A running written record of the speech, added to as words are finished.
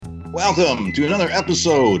Welcome to another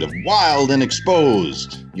episode of Wild and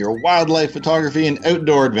Exposed, your wildlife photography and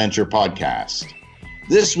outdoor adventure podcast.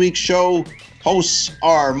 This week's show hosts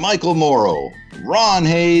are Michael Morrow, Ron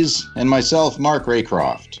Hayes, and myself, Mark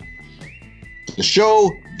Raycroft. The show,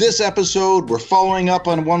 this episode, we're following up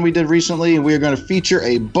on one we did recently, and we're going to feature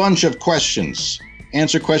a bunch of questions.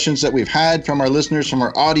 Answer questions that we've had from our listeners, from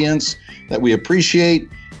our audience, that we appreciate.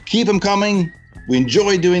 Keep them coming. We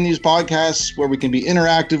enjoy doing these podcasts where we can be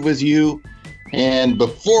interactive with you. And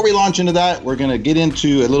before we launch into that, we're going to get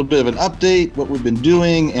into a little bit of an update, what we've been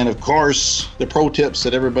doing, and of course, the pro tips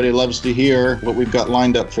that everybody loves to hear, what we've got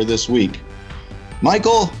lined up for this week.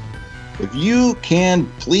 Michael, if you can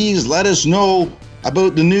please let us know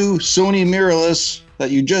about the new Sony mirrorless that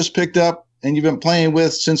you just picked up and you've been playing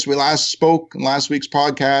with since we last spoke in last week's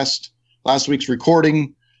podcast, last week's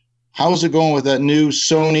recording. How's it going with that new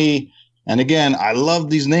Sony? And again, I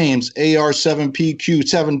love these names,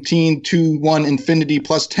 AR7PQ1721 Infinity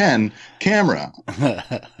Plus 10 camera.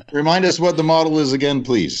 Remind us what the model is again,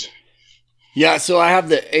 please. Yeah, so I have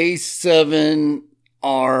the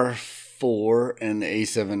A7R4 and the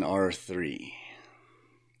A7R3.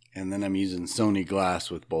 And then I'm using Sony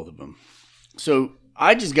glass with both of them. So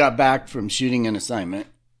I just got back from shooting an assignment.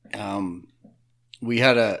 We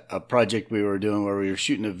had a project we were doing where we were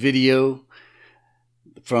shooting a video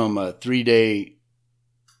from a 3-day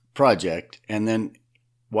project. And then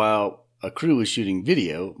while a crew was shooting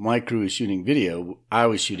video, my crew was shooting video, I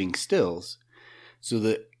was shooting stills. So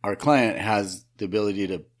that our client has the ability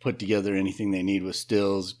to put together anything they need with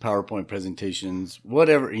stills, PowerPoint presentations,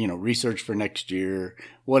 whatever, research for next year,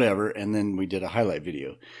 whatever. And then we did a highlight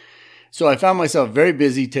video. So I found myself very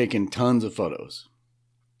busy taking tons of photos.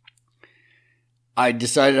 I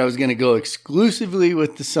decided I was going to go exclusively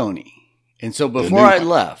with the Sony. And so before I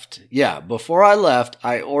left,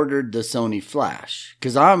 I ordered the Sony flash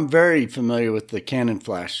because I'm very familiar with the Canon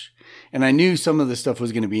flash. And I knew some of the stuff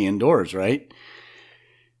was going to be indoors, right?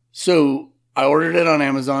 So I ordered it on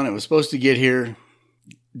Amazon. It was supposed to get here.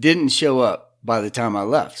 Didn't show up by the time I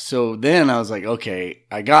left. So then I was like, okay,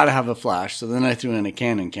 I got to have a flash. So then I threw in a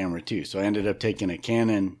Canon camera too. So I ended up taking a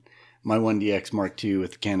Canon, my 1DX Mark II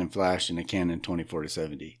with the Canon flash and a Canon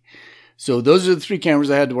 24-70. So those are the three cameras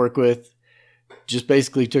I had to work with. Just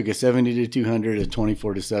basically took a 70-200, a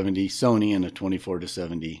 24-70 Sony, and a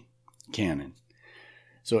 24-70 Canon.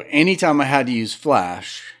 So anytime I had to use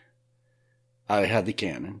flash, I had the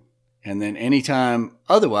Canon. And then anytime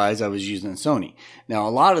otherwise, I was using Sony. Now, a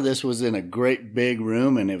lot of this was in a great big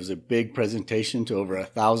room, and it was a big presentation to over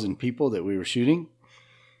 1,000 people that we were shooting.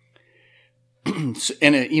 And,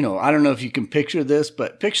 I don't know if you can picture this,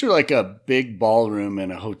 but picture like a big ballroom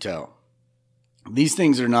in a hotel. These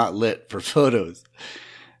things are not lit for photos.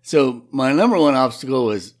 So my number one obstacle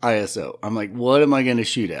was ISO. I'm like, what am I going to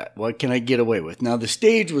shoot at? What can I get away with? Now, the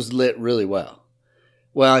stage was lit really well.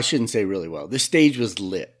 Well, I shouldn't say really well. The stage was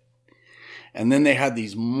lit. And then they had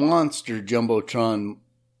these monster Jumbotron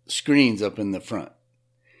screens up in the front.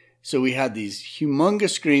 So we had these humongous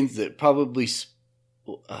screens that probably,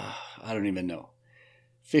 I don't even know,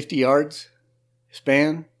 50 yards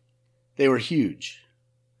span. They were huge.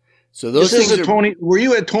 So those things were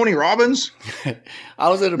you at Tony Robbins? I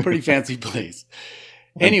was at a pretty fancy place.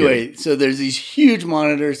 Anyway, So there's these huge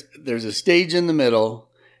monitors. There's a stage in the middle,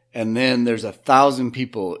 and then there's 1,000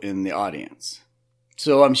 people in the audience.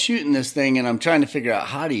 So I'm shooting this thing, and I'm trying to figure out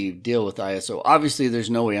how do you deal with ISO. Obviously, there's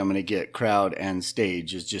no way I'm going to get crowd and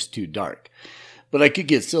stage. It's just too dark. But I could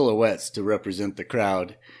get silhouettes to represent the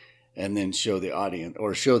crowd and then show the audience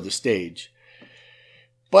or show the stage.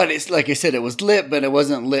 But it's like I said, it was lit, but it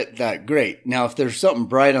wasn't lit that great. Now, if there's something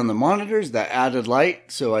bright on the monitors, that added light,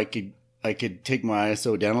 so I could take my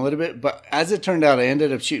ISO down a little bit. But as it turned out, I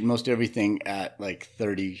ended up shooting most everything at like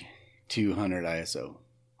 3,200 ISO.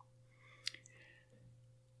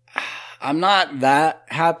 I'm not that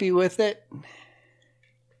happy with it.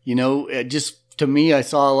 It just, to me, I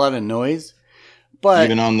saw a lot of noise. But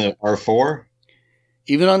even on the R4?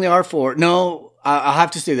 Even on the R4. No, I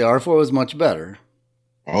have to say the R4 was much better.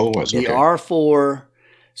 Oh, it was okay. The R4.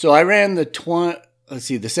 So I ran the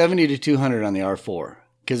 70-200 on the R4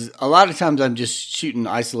 because a lot of times I'm just shooting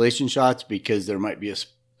isolation shots because there might be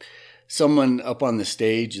someone up on the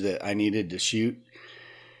stage that I needed to shoot.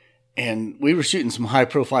 And we were shooting some high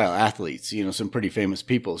profile athletes, some pretty famous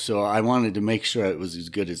people. So I wanted to make sure it was as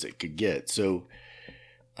good as it could get. So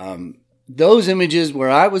those images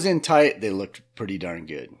where I was in tight, they looked pretty darn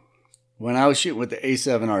good. When I was shooting with the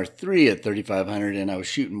A7R3 at 3500 and I was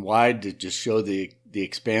shooting wide to just show the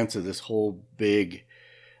expanse of this whole big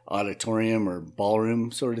auditorium or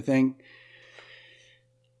ballroom sort of thing,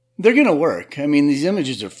 They're going to work. I mean, these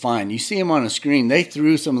images are fine. You see them on a screen. They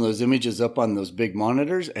threw some of those images up on those big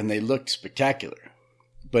monitors, and they looked spectacular.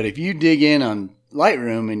 But if you dig in on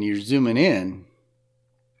Lightroom and you're zooming in,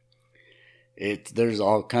 there's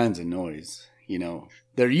all kinds of noise. You know,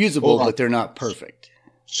 they're usable, but they're not perfect.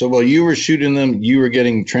 So while you were shooting them, you were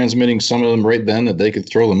transmitting some of them right then that they could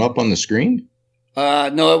throw them up on the screen?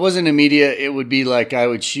 No, it wasn't immediate. It would be like I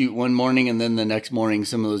would shoot one morning, and then the next morning,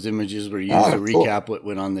 some of those images were used to recap what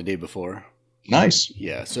went on the day before. Nice.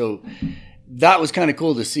 Yeah. So that was kind of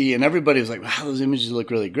cool to see. And everybody was like, wow, those images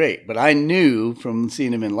look really great. But I knew from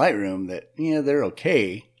seeing them in Lightroom that, yeah, they're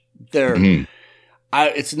okay.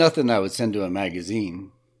 It's nothing I would send to a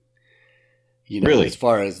magazine. You know, really? As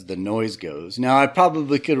far as the noise goes. Now, I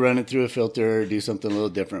probably could run it through a filter or do something a little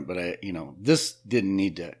different, but that didn't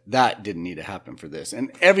need to happen for this.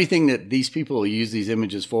 And everything that these people use these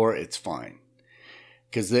images for, it's fine.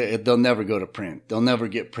 Because they'll never go to print. They'll never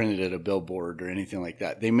get printed at a billboard or anything like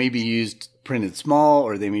that. They may be printed small,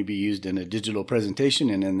 or they may be used in a digital presentation.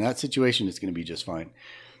 And in that situation, it's going to be just fine.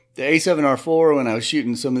 The A7R4, when I was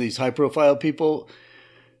shooting some of these high profile people,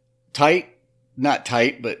 not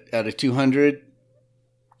tight, but at a 200,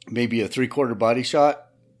 maybe a 3/4 body shot,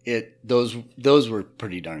 those were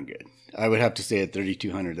pretty darn good. I would have to say at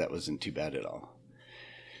 3200, that wasn't too bad at all.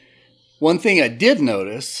 One thing I did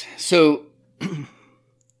notice, so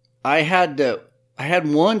I had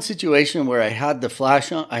one situation where I had the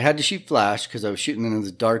flash on. I had to shoot flash because I was shooting in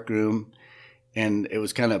the dark room, and it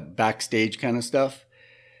was kind of backstage kind of stuff.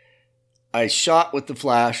 I shot with the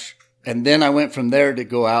flash. And then I went from there to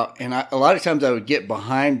go out. And a lot of times I would get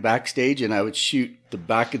behind backstage and I would shoot the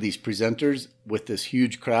back of these presenters with this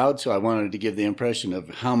huge crowd. So I wanted to give the impression of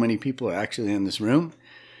how many people are actually in this room.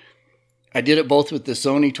 I did it both with the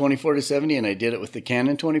Sony 24-70 and I did it with the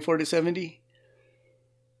Canon 24-70.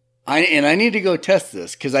 I need to go test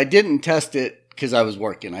this because I didn't test it because I was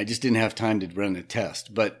working. I just didn't have time to run a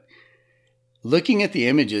test. But looking at the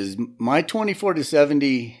images, my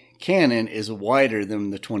 24-70 Canon is wider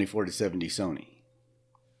than the 24-70 Sony.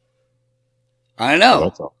 I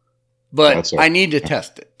know, but I need to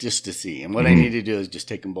test it just to see. And what I need to do is just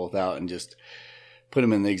take them both out and just put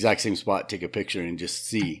them in the exact same spot, take a picture and just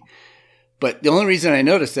see. But the only reason I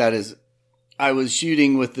noticed that is I was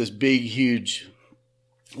shooting with this big, huge,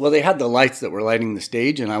 well, they had the lights that were lighting the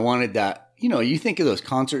stage and I wanted that, you think of those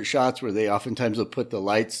concert shots where they oftentimes will put the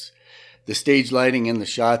lights, the stage lighting in the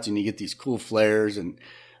shots and you get these cool flares, and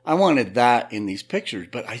I wanted that in these pictures,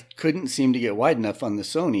 but I couldn't seem to get wide enough on the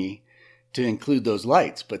Sony to include those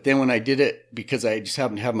lights. But then when I did it, because I just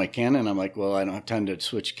happened to have my Canon, I'm like, well, I don't have time to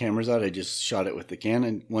switch cameras out. I just shot it with the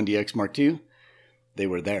Canon 1DX Mark II. They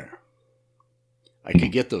were there. I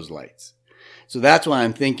could get those lights. So that's why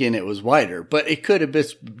I'm thinking it was wider, but it could have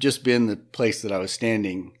just been the place that I was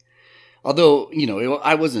standing. Although,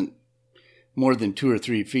 I wasn't more than 2 or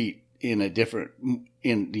 3 feet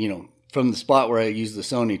from the spot where I used the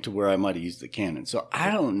Sony to where I might have used the Canon. So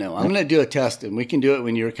I don't know. I'm going to do a test, and we can do it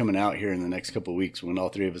when you're coming out here in the next couple of weeks when all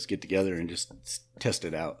three of us get together and just test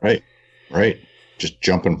it out. Right. Just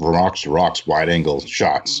jumping from rocks to rocks, wide angle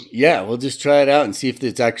shots. Yeah, we'll just try it out and see if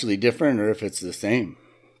it's actually different or if it's the same.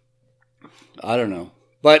 I don't know.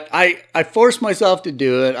 But I forced myself to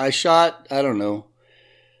do it. I shot, I don't know.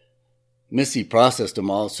 Missy processed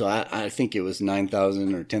them all, so I think it was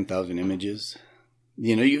 9,000 or 10,000 images.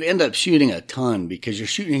 You end up shooting a ton because you're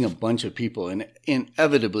shooting a bunch of people, and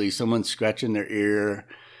inevitably someone's scratching their ear,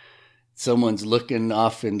 someone's looking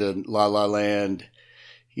off into La La Land,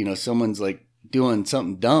 someone's like doing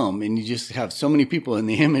something dumb, and you just have so many people in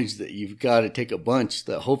the image that you've got to take a bunch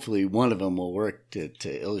that hopefully one of them will work to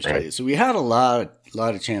illustrate it. So we had a lot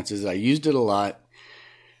of chances. I used it a lot.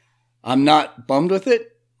 I'm not bummed with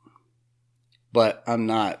it, but I'm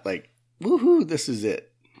not like, woohoo, this is it.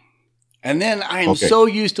 And then I am so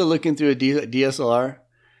used to looking through a DSLR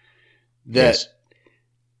that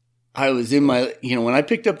I was in my, when I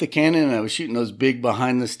picked up the Canon and I was shooting those big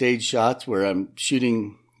behind the stage shots where I'm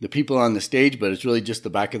shooting the people on the stage, but it's really just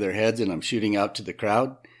the back of their heads and I'm shooting out to the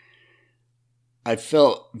crowd. I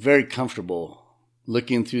felt very comfortable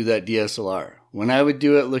looking through that DSLR. When I would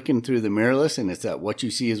do it looking through the mirrorless, and it's that what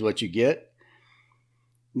you see is what you get.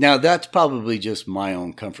 Now, that's probably just my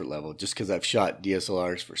own comfort level, just because I've shot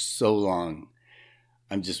DSLRs for so long.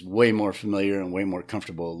 I'm just way more familiar and way more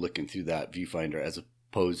comfortable looking through that viewfinder as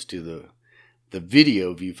opposed to the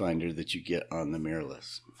video viewfinder that you get on the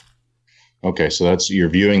mirrorless. Okay, so you're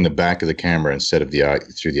viewing the back of the camera instead of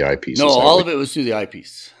through the eyepiece. No, all of it was through the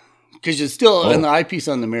eyepiece. Because you're still, and the eyepiece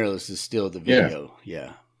on the mirrorless is still the video.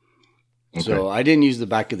 Yeah. Okay. So I didn't use the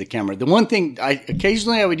back of the camera. The one thing,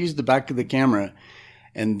 occasionally I would use the back of the camera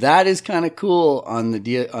And that is kind of cool on the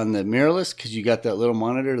mirrorless because you got that little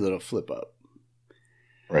monitor that'll flip up.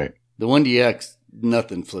 Right. The 1DX,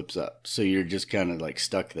 nothing flips up. So you're just kind of like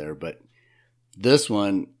stuck there. But this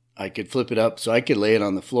one, I could flip it up. So I could lay it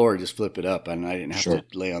on the floor, just flip it up. And I didn't have to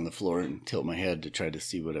lay on the floor and tilt my head to try to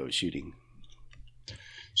see what I was shooting.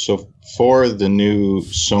 So for the new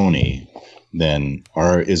Sony, then,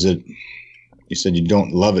 you said you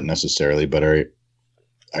don't love it necessarily, but are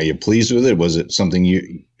you pleased with it? Was it something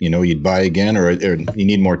you'd buy again, or you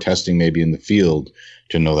need more testing maybe in the field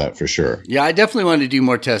to know that for sure? Yeah, I definitely want to do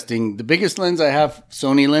more testing. The biggest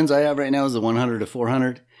Sony lens I have right now is the 100 to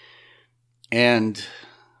 400. And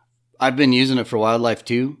I've been using it for wildlife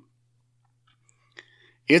too.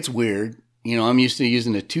 It's weird. I'm used to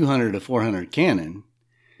using a 200 to 400 Canon.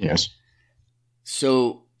 Yes.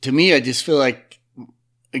 So to me, I just feel like,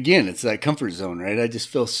 again, it's that comfort zone, right? I just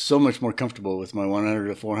feel so much more comfortable with my 100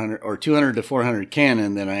 to 400 or 200 to 400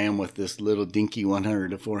 Canon than I am with this little dinky 100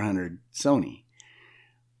 to 400 Sony.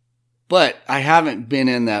 But I haven't been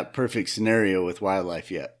in that perfect scenario with wildlife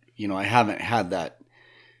yet. I haven't had that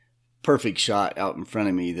perfect shot out in front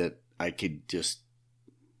of me that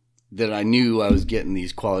I knew I was getting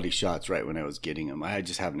these quality shots right when I was getting them. I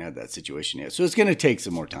just haven't had that situation yet. So it's going to take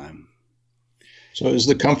some more time. So is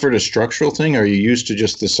the comfort a structural thing? Are you used to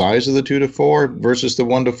just the size of the 2 to 4 versus the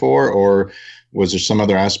 1 to 4? Or was there some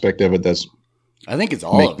other aspect of it I think it's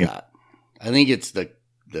all of that. I think it's the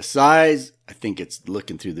size. I think it's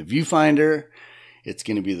looking through the viewfinder. It's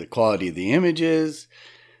going to be the quality of the images.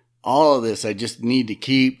 All of this, I just need to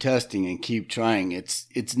keep testing and keep trying.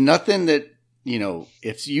 It's nothing that,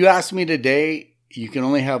 if you ask me today, you can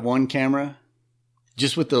only have one camera,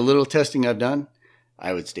 just with the little testing I've done,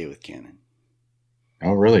 I would stay with Canon.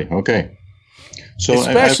 Oh, really? Okay. So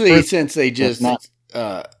especially since they just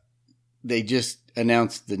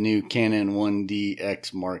announced the new Canon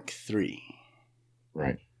 1DX Mark III.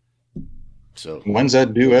 Right. So when's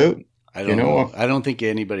that due out? I don't know. I don't think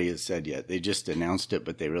anybody has said yet. They just announced it,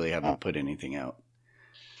 but they really haven't put anything out.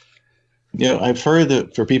 Yeah, I've heard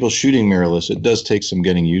that for people shooting mirrorless, it does take some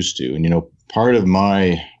getting used to. And, part of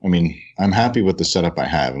I'm happy with the setup I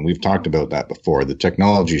have. And we've talked about that before. The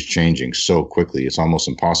technology is changing so quickly. It's almost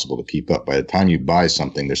impossible to keep up. By the time you buy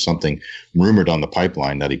something, there's something rumored on the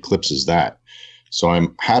pipeline that eclipses that. So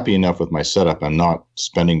I'm happy enough with my setup. I'm not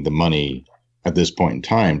spending the money at this point in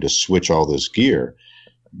time to switch all this gear.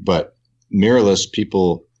 But mirrorless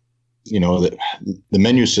people, the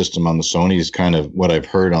menu system on the Sony is kind of what I've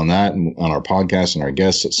heard on that and on our podcast and our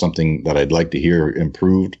guests. It's something that I'd like to hear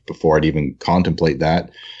improved before I'd even contemplate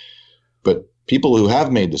that. But people who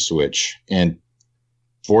have made the switch and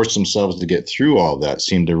forced themselves to get through all that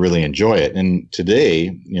seem to really enjoy it. And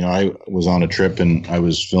today, I was on a trip and I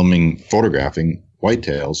was photographing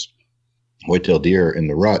whitetail deer in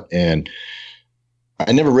the rut, and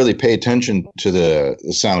I never really pay attention to the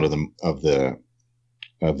sound of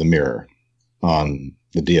the mirror on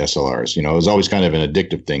the DSLRs. It was always kind of an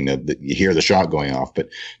addictive thing that you hear the shot going off. But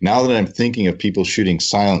now that I'm thinking of people shooting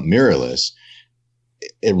silent mirrorless,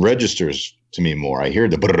 it registers to me more. I hear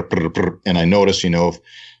the brr, brr, brr, and I notice,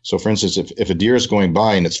 so for instance, if a deer is going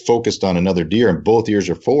by and it's focused on another deer and both ears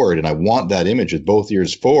are forward, and I want that image with both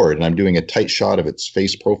ears forward, and I'm doing a tight shot of its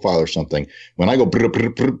face profile or something, when I go brr, brr,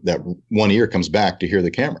 brr, that one ear comes back to hear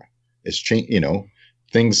the camera. It's changed,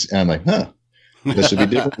 things, and I'm like, this would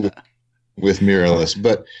be different with mirrorless.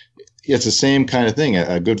 But it's the same kind of thing.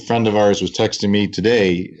 A good friend of ours was texting me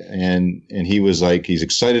today, and he was like, he's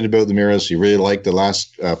excited about the mirrorless. He really liked the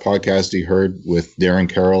last podcast he heard with Darren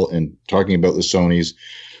Carroll and talking about the Sonys,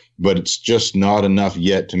 but it's just not enough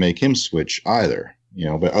yet to make him switch either.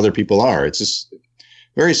 But other people are. It's just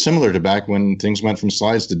very similar to back when things went from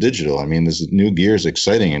slides to digital. This new gear is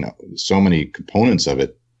exciting, and so many components of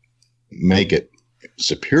it make it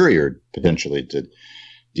superior potentially to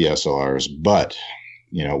DSLRs, but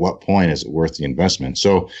at what point is it worth the investment?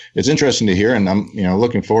 So it's interesting to hear, and I'm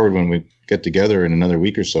looking forward when we get together in another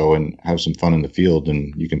week or so and have some fun in the field,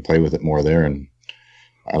 and you can play with it more there. And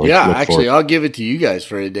I'll give it to you guys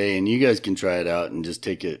for a day, and you guys can try it out and just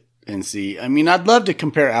take it and see. I'd love to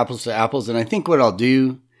compare apples to apples, and I think what I'll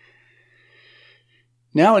do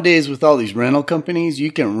nowadays with all these rental companies,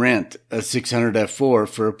 you can rent a 600 F4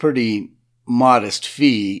 for a pretty modest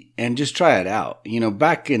fee and just try it out.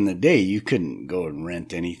 Back in the day, you couldn't go and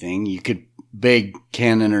rent anything. You could beg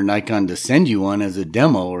Canon or Nikon to send you one as a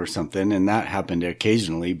demo or something, and that happened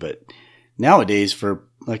occasionally. But nowadays, for,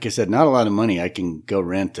 like I said, not a lot of money, I can go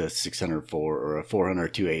rent a 604 or a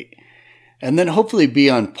 400 2.8 and then hopefully be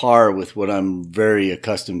on par with what I'm very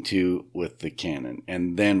accustomed to with the Canon,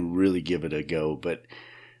 and then really give it a go. But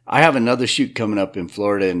I have another shoot coming up in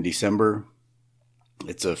Florida in December.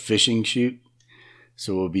 It's a fishing shoot.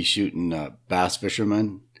 So we'll be shooting bass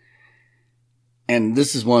fishermen. And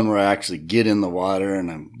this is one where I actually get in the water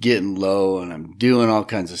and I'm getting low and I'm doing all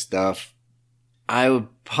kinds of stuff.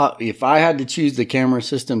 If I had to choose the camera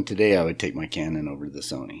system today, I would take my Canon over the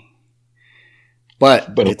Sony.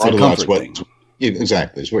 But it's a comfort thing.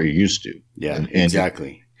 Exactly. It's what you're used to. Yeah,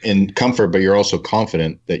 exactly. And comfort, but you're also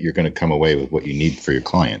confident that you're going to come away with what you need for your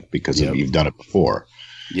client because you've done it before.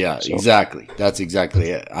 Yeah, so. Exactly. That's exactly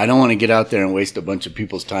it. I don't want to get out there and waste a bunch of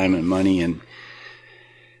people's time and money and,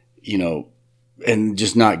 and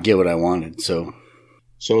just not get what I wanted. So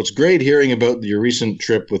it's great hearing about your recent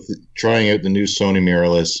trip with trying out the new Sony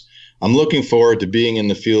mirrorless. I'm looking forward to being in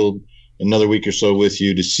the field another week or so with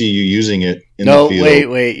you to see you using it in the field.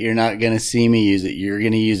 No, wait. You're not going to see me use it. You're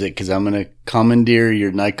going to use it because I'm going to commandeer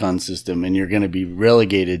your Nikon system and you're going to be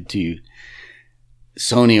relegated to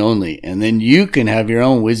Sony only. And then you can have your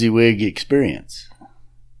own WYSIWYG experience.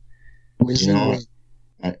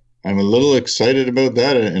 I'm a little excited about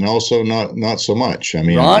that and also not so much. I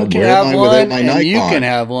mean, Ron can have one and you can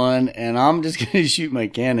have one and I'm just going to shoot my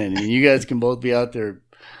Canon and you guys can both be out there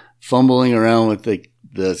fumbling around with the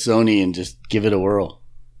Sony and just give it a whirl.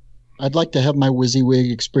 I'd like to have my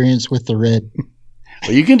WYSIWYG experience with the red.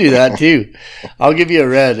 Well, you can do that too. I'll give you a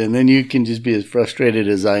red and then you can just be as frustrated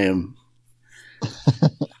as I am.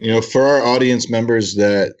 For our audience members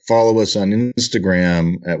that follow us on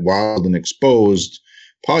Instagram at Wild and Exposed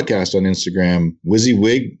podcast on Instagram,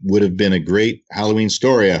 WYSIWYG would have been a great Halloween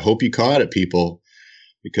story. I hope you caught it, people,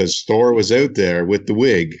 because Thor was out there with the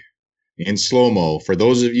wig in slow-mo. For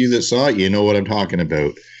those of you that saw it, you know what I'm talking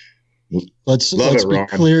about. Let's be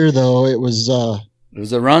clear, though. It was a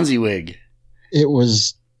Ronzi wig. It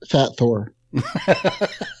was Fat Thor.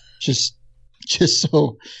 just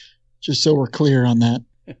so we're clear on that.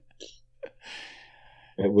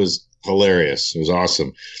 It was hilarious. It was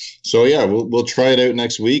awesome. So yeah, we'll try it out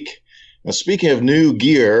next week. Now, speaking of new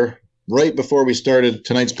gear, right before we started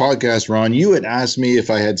tonight's podcast, Ron, you had asked me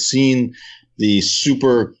if I had seen the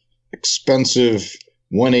super expensive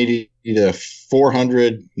 180 to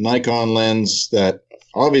 400 Nikon lens that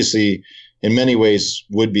obviously in many ways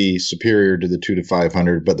would be superior to the 2 to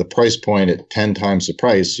 500, but the price point at 10 times the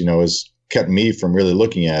price, has kept me from really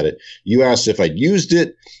looking at it. You asked if I'd used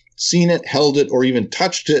it, seen it, held it, or even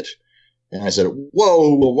touched it. And I said,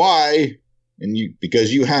 whoa, well, why? And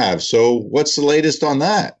because you have. So what's the latest on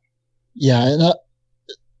that? Yeah. And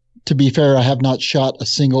to be fair, I have not shot a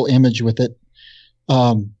single image with it.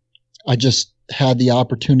 I just had the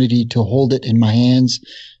opportunity to hold it in my hands,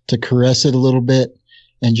 to caress it a little bit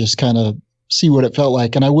and just kind of see what it felt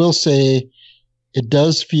like. And I will say it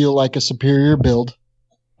does feel like a superior build.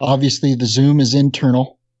 Obviously the zoom is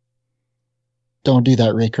internal. Don't do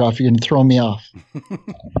that, Raycroft. You're going to throw me off.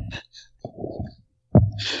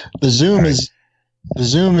 The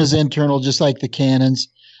zoom is internal, just like the Canons.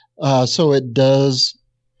 So it does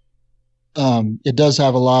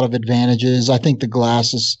have a lot of advantages. I think the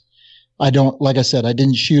glass is, like I said, I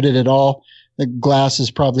didn't shoot it at all. The glass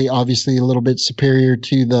is probably obviously a little bit superior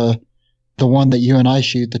to the one that you and I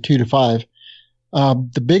shoot, the 2 to 5.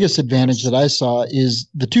 The biggest advantage that I saw is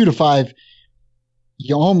the 2 to 5.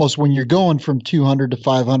 You almost, when you're going from 200 to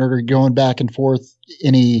 500 or going back and forth,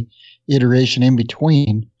 any iteration in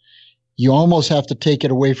between, you almost have to take it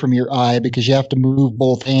away from your eye because you have to move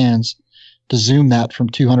both hands to zoom that from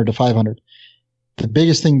 200 to 500. The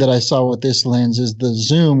biggest thing that I saw with this lens is the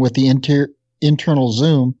zoom with the internal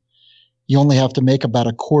zoom. You only have to make about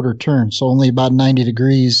a quarter turn. So only about 90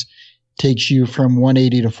 degrees takes you from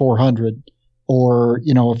 180 to 400. Or,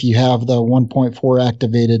 if you have the 1.4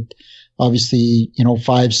 activated, obviously,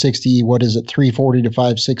 560, 340 to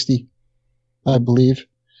 560, I believe.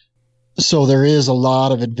 So there is a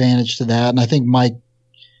lot of advantage to that. And I think, Mike,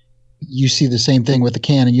 you see the same thing with the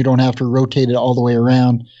Canon. You don't have to rotate it all the way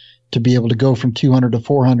around to be able to go from 200 to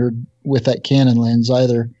 400 with that Canon lens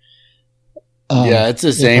either. Yeah, it's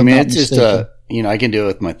the same. It's just I can do it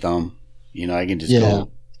with my thumb. I can just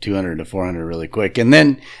go 200 to 400 really quick. And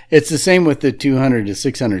then it's the same with the 200 to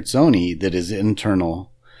 600 Sony that is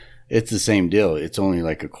internal. It's the same deal. It's only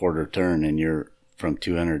like a quarter turn and you're from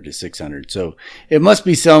 200 to 600. So it must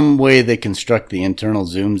be some way they construct the internal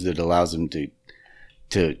zooms that allows them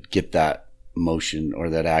to get that motion or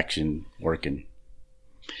that action working.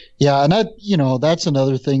 Yeah. And that's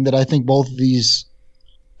another thing that I think both of these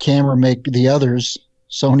the others,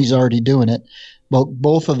 Sony's already doing it, but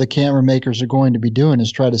both of the camera makers are going to be doing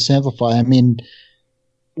is try to simplify. I mean,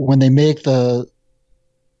 when they make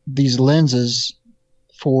these lenses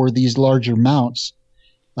for these larger mounts,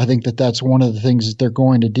 I think that that's one of the things that they're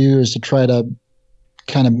going to do, is to try to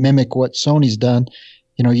kind of mimic what Sony's done.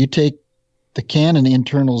 You know, you take the Canon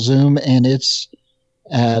internal zoom and it's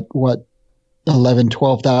at what,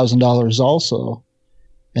 $11,000-$12,000 also.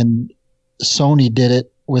 And Sony did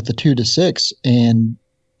it with the 2-6 and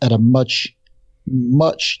at a much,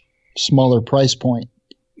 much smaller price point.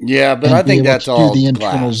 Yeah, but I think that's all the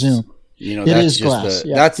glass. Internal zoom. You know, it that's is just glass.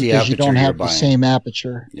 that's the because aperture you don't have you're the buying. same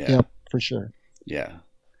aperture. Yeah. Yep, for sure. Yeah.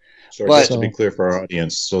 So just to be clear for our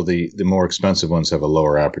audience, so the more expensive ones have a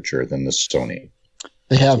lower aperture than the Sony.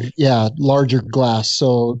 They have, larger glass,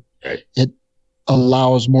 so right. It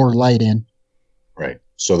allows more light in. Right.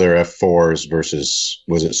 So they're f4s versus,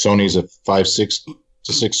 was it Sony's a 5.6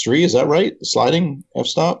 to 6.3? Is that right? The sliding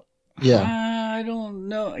f-stop? Yeah. I don't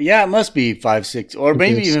know. Yeah, it must be 5.6 or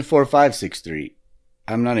maybe even 4.563.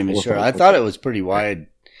 I'm not even sure. I thought it was pretty wide.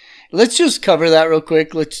 Let's just cover that real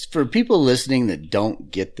quick. For people listening that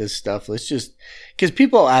don't get this stuff, because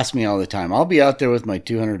people ask me all the time. I'll be out there with my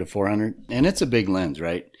 200 to 400, and it's a big lens,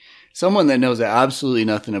 right? Someone that knows absolutely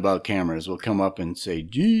nothing about cameras will come up and say,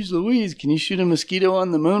 "Geez Louise, can you shoot a mosquito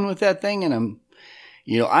on the moon with that thing?" And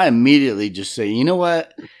I immediately just say, you know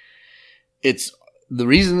what? It's the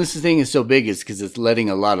reason this thing is so big is because it's letting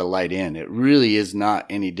a lot of light in. It really is not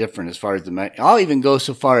any different as far as I'll even go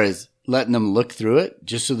so far as letting them look through it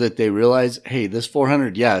just so that they realize, hey, this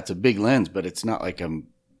 400, it's a big lens, but it's not like I'm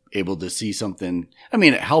able to see something. I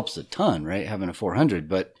mean, it helps a ton, right? Having a 400,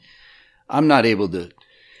 but I'm not able to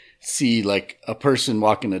see like a person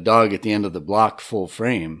walking a dog at the end of the block full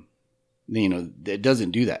frame. You know, it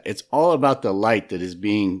doesn't do that. It's all about the light that is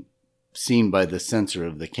being seen by the sensor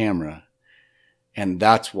of the camera. And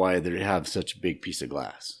that's why they have such a big piece of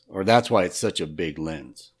glass, or that's why it's such a big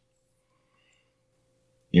lens.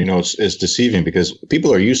 You know, it's deceiving because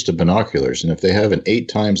people are used to binoculars. And if they have an 8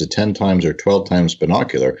 times, a 10 times, or 12 times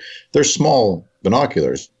binocular, they're small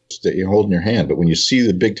binoculars that you hold in your hand. But when you see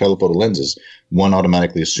the big telephoto lenses, one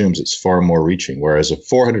automatically assumes it's far more reaching. Whereas a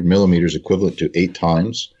 400 millimeters equivalent to 8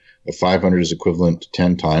 times, a 500 is equivalent to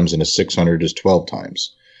 10 times, and a 600 is 12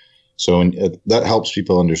 times. So that helps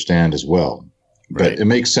people understand as well. Right. But it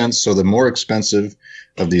makes sense. So the more expensive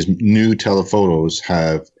of these new telephotos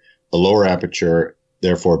have a lower aperture,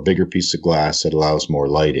 therefore a bigger piece of glass that allows more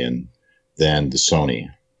light in than the Sony.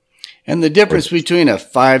 And the difference between a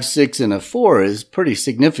 5.6 and a 4 is pretty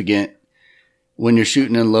significant when you're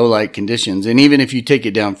shooting in low light conditions. And even if you take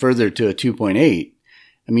it down further to a 2.8,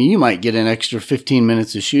 I mean, you might get an extra 15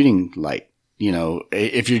 minutes of shooting light, you know,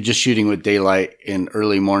 if you're just shooting with daylight in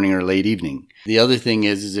early morning or late evening. The other thing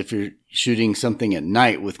is if you're shooting something at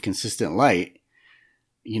night with consistent light,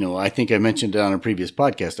 you know, I think I mentioned it on a previous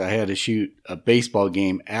podcast. I had to shoot a baseball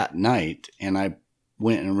game at night, and I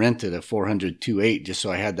went and rented a 400 2.8 just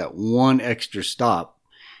so I had that one extra stop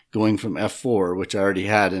going from f4, which I already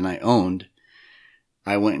had and I owned.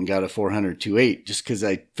 I went and got a 400 2.8 just because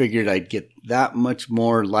I figured I'd get that much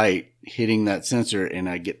more light hitting that sensor and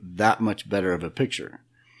I get that much better of a picture.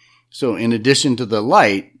 So in addition to the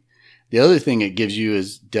light, the other thing it gives you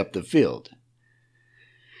is depth of field.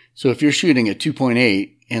 So if you're shooting a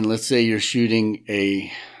 2.8 and let's say you're shooting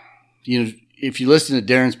if you listen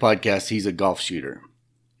to Darren's podcast, he's a golf shooter.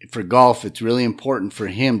 For golf, it's really important for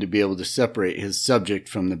him to be able to separate his subject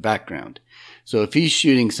from the background. So if he's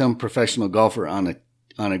shooting some professional golfer on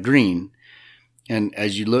a green, and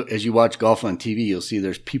as you watch golf on TV, you'll see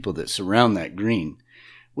there's people that surround that green.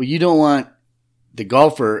 Well, you don't want the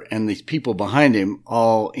golfer and these people behind him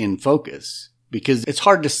all in focus because it's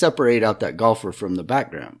hard to separate out that golfer from the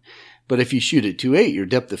background. But if you shoot at 2.8, your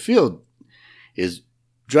depth of field is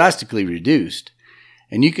drastically reduced.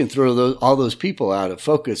 And you can throw all those people out of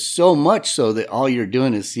focus so much so that all you're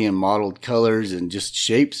doing is seeing mottled colors and just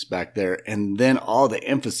shapes back there. And then all the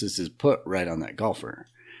emphasis is put right on that golfer.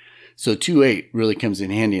 So 2.8 really comes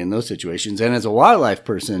in handy in those situations. And as a wildlife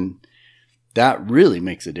person, that really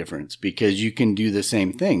makes a difference because you can do the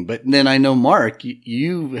same thing. But then I know, Mark,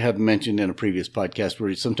 you have mentioned in a previous podcast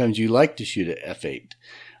where sometimes you like to shoot at f8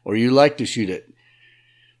 or you like to shoot at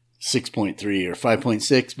 6.3 or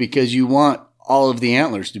 5.6 because you want all of the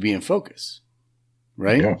antlers to be in focus,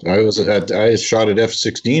 right? Yeah, I shot at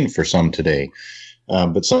f16 for some today.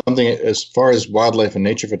 But something as far as wildlife and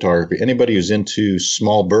nature photography, anybody who's into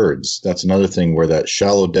small birds, that's another thing where that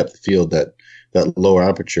shallow depth field, that lower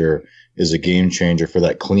aperture is a game changer for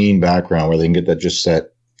that clean background where they can get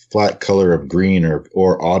that flat color of green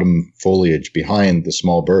or autumn foliage behind the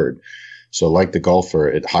small bird. So like the golfer,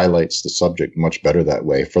 it highlights the subject much better that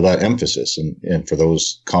way for that emphasis and for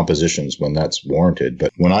those compositions when that's warranted.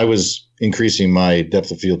 But when I was increasing my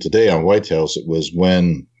depth of field today on whitetails, it was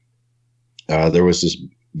when there was this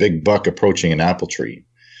big buck approaching an apple tree,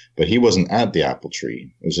 but he wasn't at the apple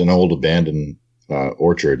tree. It was an old abandoned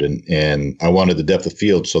orchard, and I wanted the depth of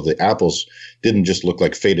field so the apples didn't just look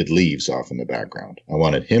like faded leaves off in the background. I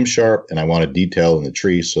wanted him sharp, and I wanted detail in the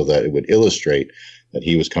tree so that it would illustrate that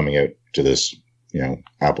he was coming out to this,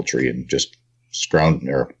 apple tree and just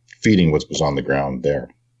feeding what was on the ground there.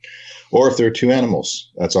 Or if there are two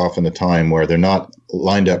animals, that's often the time where they're not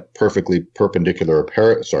lined up perfectly perpendicular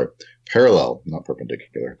or parallel, not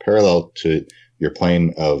perpendicular, parallel to your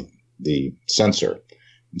plane of the sensor.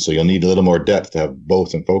 And so you'll need a little more depth to have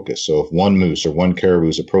both in focus. So if one moose or one caribou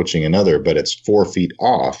is approaching another, but it's 4 feet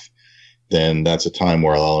off, then that's a time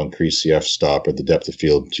where I'll increase the f-stop or the depth of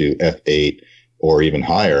field to f8 or even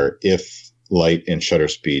higher if light and shutter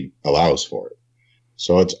speed allows for it.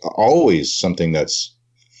 So it's always something that's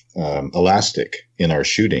elastic in our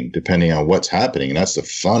shooting, depending on what's happening. And that's the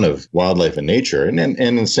fun of wildlife and nature. And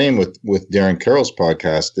the same with Darren Carroll's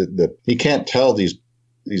podcast, that he can't tell these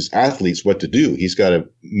athletes what to do. He's got to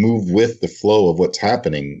move with the flow of what's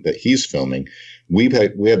happening that he's filming. We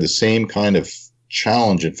have the same kind of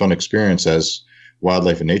challenge and fun experience as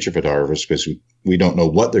wildlife and nature photographers, because we don't know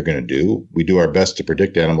what they're going to do. We do our best to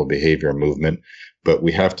predict animal behavior and movement, but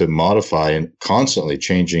we have to modify and constantly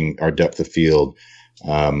changing our depth of field,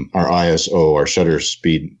 our ISO, our shutter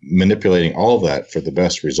speed, manipulating all of that for the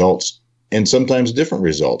best results, and sometimes different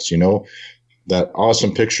results. That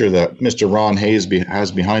awesome picture that Mr. Ron Hayes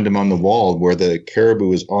has behind him on the wall, where the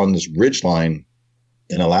caribou is on this ridge line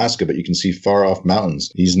in Alaska, but you can see far off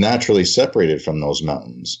mountains. He's naturally separated from those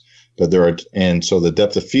mountains. And so the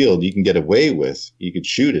depth of field you can get away with, you could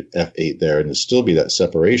shoot at f8 there and it'll still be that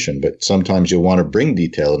separation, but sometimes you'll want to bring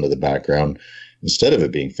detail into the background instead of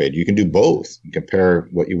it being fade. You can do both and compare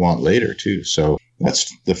what you want later too. So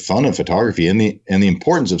that's the fun of photography, and the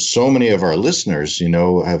importance of so many of our listeners,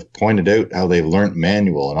 have pointed out how they've learned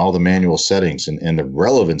manual and all the manual settings and the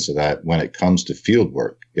relevance of that when it comes to field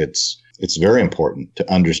work. It's very important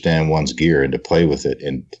to understand one's gear and to play with it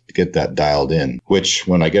and to get that dialed in, which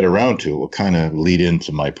when I get around to it will kind of lead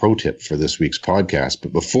into my pro tip for this week's podcast.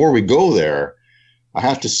 But before we go there, I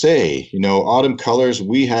have to say, autumn colors,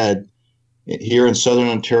 we had here in Southern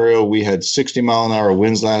Ontario, we had 60 mile an hour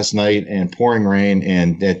winds last night and pouring rain,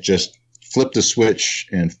 and it just flipped the switch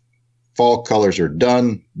and fall colors are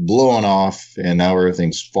done, blowing off, and now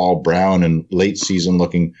everything's fall brown and late season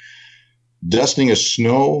looking. Dusting of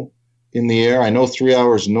snow in the air. I know 3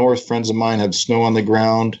 hours north, friends of mine have snow on the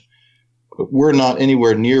ground, but we're not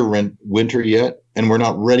anywhere near winter yet, and we're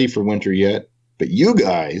not ready for winter yet. But you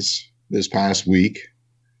guys, this past week,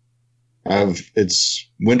 it's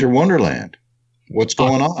winter wonderland. What's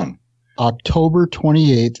going on? October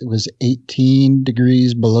 28th, it was 18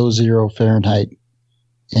 degrees below zero Fahrenheit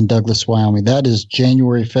in Douglas, Wyoming. That is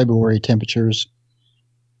January, February temperatures.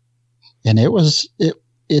 And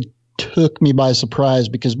it took me by surprise,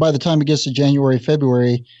 because by the time it gets to January,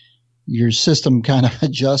 February, your system kind of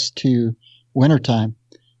adjusts to wintertime.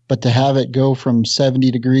 But to have it go from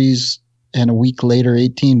 70 degrees and a week later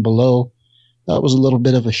 18 below, that was a little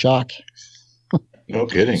bit of a shock. No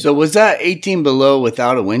kidding. So was that 18 below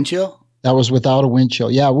without a wind chill? That was without a wind chill.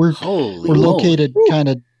 Yeah, we're located kind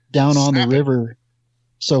of down on the river.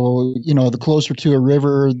 So, the closer to a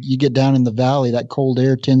river you get down in the valley, that cold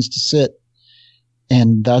air tends to sit.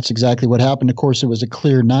 And that's exactly what happened. Of course, it was a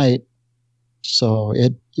clear night, so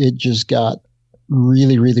it just got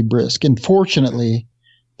really, really brisk. And fortunately,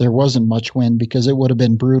 there wasn't much wind, because it would have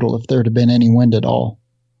been brutal if there had been any wind at all.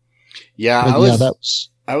 Yeah,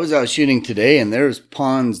 I was out shooting today, and there's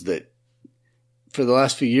ponds that for the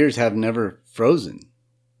last few years have never frozen.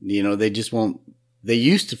 They just won't. They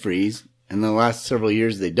used to freeze, and the last several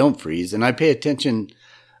years they don't freeze. And I pay attention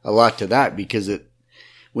a lot to that, because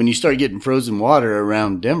when you start getting frozen water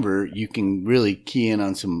around Denver, you can really key in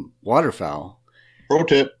on some waterfowl. Pro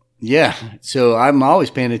tip. Yeah. So I'm always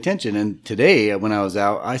paying attention. And today when I was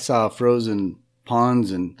out, I saw frozen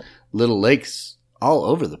ponds and little lakes all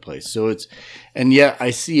over the place. And yet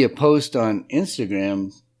I see a post on Instagram,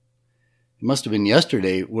 it must have been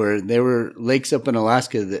yesterday, where there were lakes up in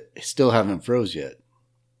Alaska that still haven't froze yet.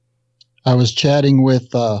 I was chatting with,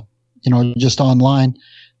 just online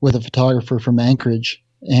with a photographer from Anchorage,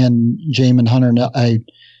 and Jamin Hunter, and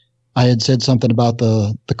I had said something about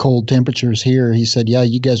the cold temperatures here. He said, yeah,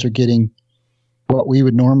 you guys are getting what we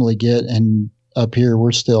would normally get, and up here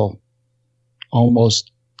we're still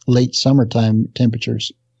almost late summertime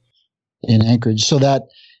temperatures in Anchorage. So that,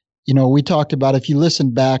 we talked about, if you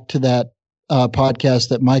listen back to that podcast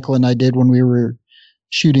that Michael and I did when we were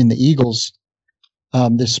shooting the Eagles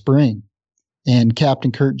this spring, and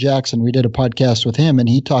Captain Kurt Jackson, we did a podcast with him, and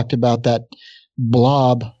he talked about that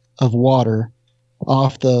blob of water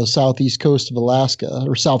off the southeast coast of Alaska,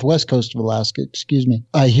 or southwest coast of Alaska, excuse me.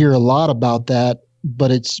 I hear a lot about that,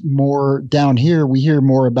 but it's more down here. We hear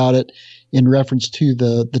more about it in reference to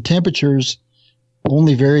the temperatures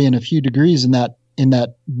only varying a few degrees in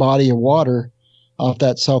that body of water off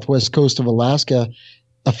that southwest coast of Alaska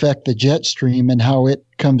affect the jet stream and how it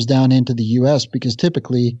comes down into the U.S. because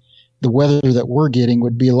typically the weather that we're getting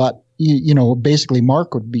would be a lot, basically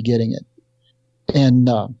Mark would be getting it. And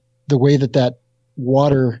the way that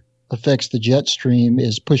water affects the jet stream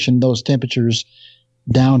is pushing those temperatures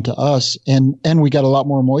down to us. And we got a lot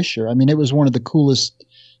more moisture. I mean, it was one of the coolest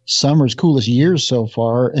summers, coolest years so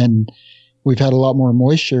far. And we've had a lot more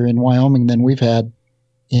moisture in Wyoming than we've had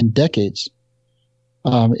in decades.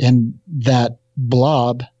 And that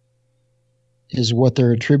blob is what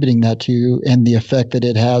they're attributing that to and the effect that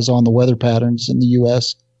it has on the weather patterns in the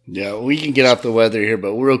U.S. Yeah, we can get off the weather here,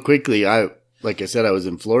 but real quickly, like I said, I was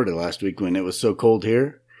in Florida last week when it was so cold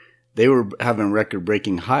here. They were having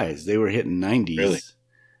record-breaking highs. They were hitting 90s. Really?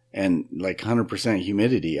 And like 100%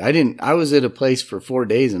 humidity. I was at a place for 4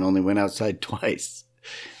 days and only went outside twice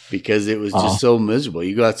because it was just so miserable.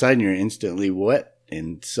 You go outside and you're instantly wet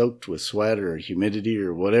and soaked with sweat or humidity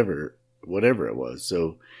or whatever it was.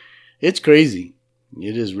 So it's crazy.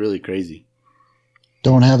 It is really crazy.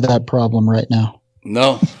 Don't have that problem right now.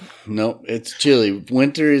 No, it's chilly.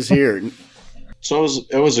 Winter is here. So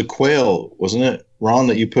it was a quail, wasn't it, Ron,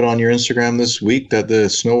 that you put on your Instagram this week that the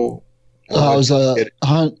snow... it was a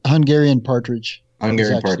Hungarian partridge.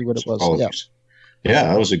 Hungarian partridge. What it was. Apologies. Yeah,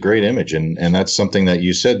 that was a great image. And that's something that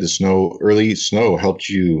you said early snow helped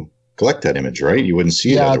you collect that image, right? You wouldn't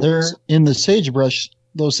see it. Yeah, they're in the sagebrush.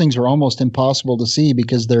 Those things are almost impossible to see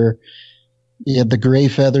because the gray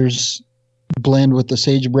feathers blend with the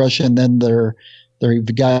sagebrush, and then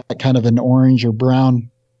they've got kind of an orange or brown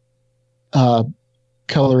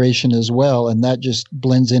coloration as well, and that just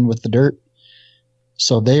blends in with the dirt.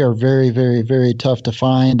 So they are very, very, very tough to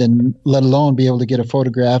find, and let alone be able to get a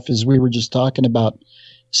photograph, as we were just talking about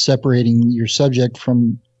separating your subject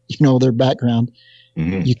from, their background.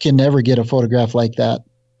 Mm-hmm. You can never get a photograph like that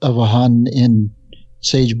of a Hun in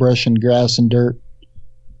sagebrush and grass and dirt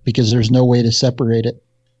because there's no way to separate it.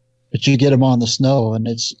 But you get them on the snow, and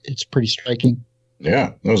it's pretty striking.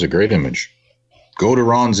 Yeah, that was a great image. Go to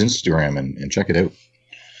Ron's Instagram and check it out.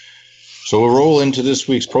 So we'll roll into this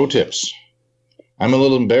week's pro tips. I'm a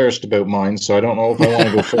little embarrassed about mine, so I don't know if I want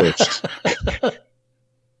to go first.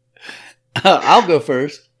 I'll go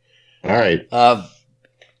first. All right.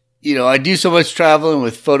 I do so much traveling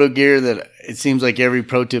with photo gear that it seems like every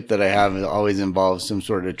pro tip that I have always involves some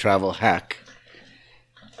sort of travel hack.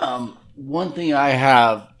 One thing I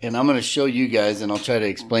have, and I'm going to show you guys, and I'll try to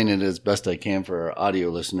explain it as best I can for our audio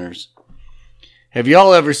listeners. Have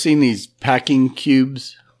y'all ever seen these packing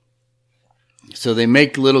cubes? So they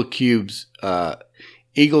make little cubes.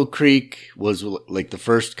 Eagle Creek was like the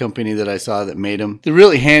first company that I saw that made them. They're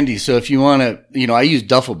really handy. So if you want to, I use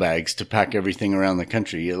duffel bags to pack everything around the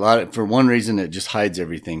country. For one reason, it just hides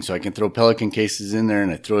everything. So I can throw Pelican cases in there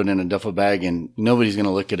and I throw it in a duffel bag, and nobody's going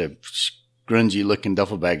to look at a grungy looking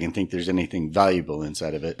duffel bag and think there's anything valuable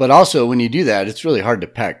inside of it. But also when you do that, it's really hard to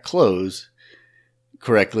pack clothes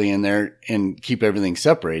correctly in there and keep everything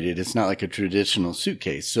separated. It's not like a traditional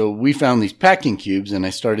suitcase. So we found these packing cubes, and I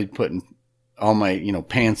started putting all my,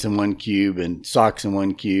 pants in one cube and socks in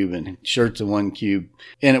one cube and shirts in one cube.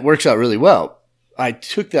 And it works out really well. I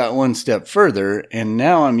took that one step further, and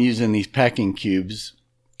now I'm using these packing cubes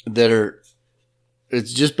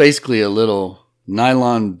it's just basically a little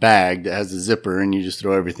nylon bag that has a zipper, and you just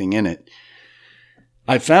throw everything in it.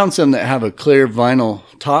 I found some that have a clear vinyl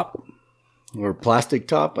top or plastic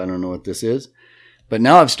top. I don't know what this is. But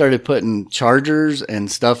now I've started putting chargers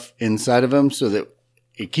and stuff inside of them so that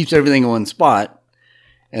it keeps everything in one spot,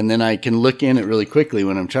 and then I can look in it really quickly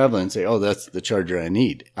when I'm traveling and say, oh, that's the charger I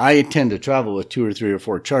need. I tend to travel with 2 or 3 or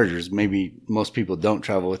 4 chargers. Maybe most people don't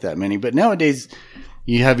travel with that many, but nowadays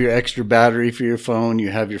you have your extra battery for your phone,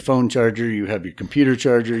 you have your phone charger, you have your computer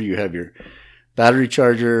charger, you have your battery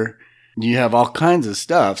charger, you have all kinds of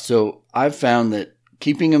stuff. So I've found that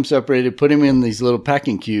keeping them separated, putting them in these little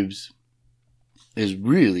packing cubes is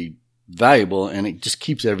really valuable, and it just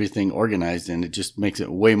keeps everything organized, and it just makes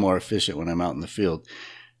it way more efficient when I'm out in the field.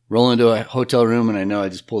 Roll into a hotel room, and I know I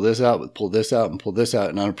just pull this out, pull this out, and pull this out.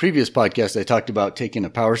 And on a previous podcast, I talked about taking a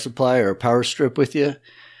power supply or a power strip with you.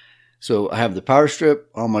 So I have the power strip,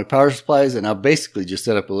 all my power supplies, and I'll basically just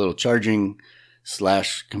set up a little charging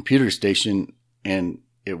 / computer station, and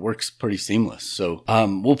it works pretty seamless. So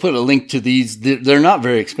we'll put a link to these. They're not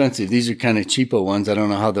very expensive. These are kind of cheapo ones. I don't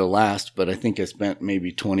know how they'll last, but I think I spent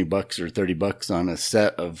maybe $20 or $30 on a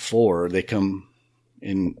set of 4. They come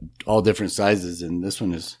in all different sizes, and this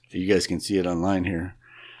one is, you guys can see it online here.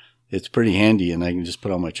 It's pretty handy, and I can just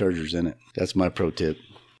put all my chargers in it. That's my pro tip.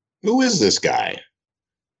 Who is this guy?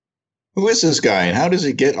 And how does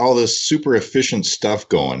he get all this super efficient stuff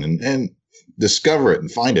going and discover it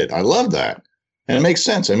and find it? I love that. And it makes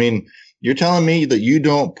sense. I mean, you're telling me that you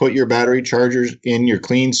don't put your battery chargers in your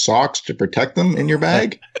clean socks to protect them in your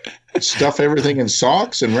bag? Stuff everything in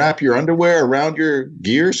socks and wrap your underwear around your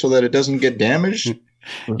gear so that it doesn't get damaged?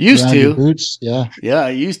 Used to. Boots, yeah. Yeah, I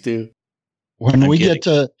used to. When we get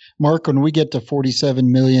to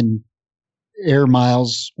 47 million air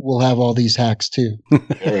miles, we'll have all these hacks too.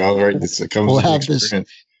 All right. We'll have this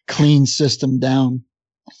clean system down.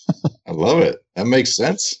 I love it. That makes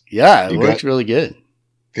sense. Yeah, it works really good.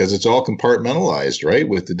 Because it's all compartmentalized, right?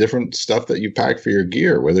 With the different stuff that you pack for your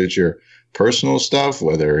gear, whether it's your personal stuff,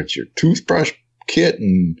 whether it's your toothbrush kit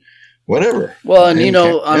and whatever. Well, and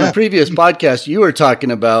on a previous podcast, you were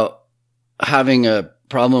talking about having a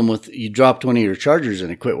problem with, you dropped one of your chargers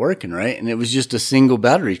and it quit working, right? And it was just a single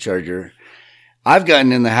battery charger. I've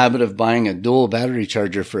gotten in the habit of buying a dual battery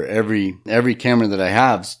charger for every camera that I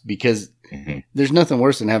have, because there's nothing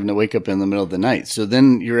worse than having to wake up in the middle of the night. So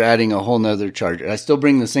then you're adding a whole nother charger. I still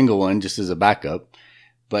bring the single one just as a backup.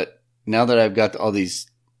 But now that I've got all these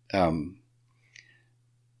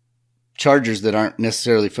chargers that aren't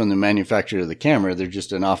necessarily from the manufacturer of the camera, they're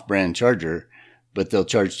just an off-brand charger, but they'll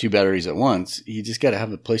charge 2 batteries at once. You just got to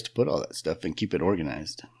have a place to put all that stuff and keep it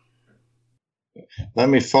organized. Let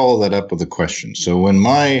me follow that up with a question. So when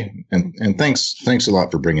and thanks a lot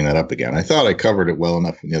for bringing that up again. I thought I covered it well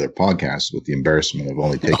enough in the other podcast with the embarrassment of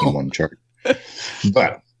only taking one charge.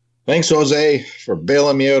 But thanks, Jose, for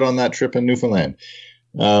bailing me out on that trip in Newfoundland.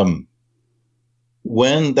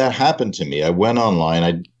 When that happened to me, I went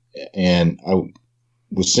online and I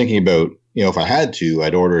was thinking about, if I had to,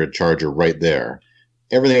 I'd order a charger right there.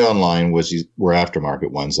 Everything online were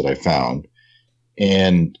aftermarket ones that I found.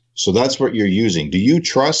 And so that's what you're using. Do you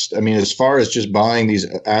trust, as far as just buying these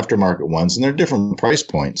aftermarket ones, and they're different price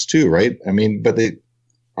points too, right? But they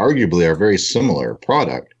arguably are very similar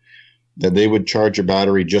product, that they would charge your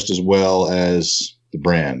battery just as well as the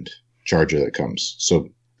brand charger that comes. So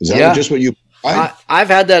is that just what you buy? I've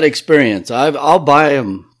had that experience. I'll buy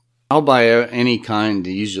them. I'll buy any kind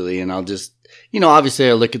usually, and I'll just, obviously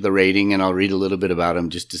I look at the rating and I'll read a little bit about them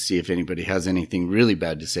just to see if anybody has anything really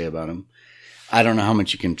bad to say about them. I don't know how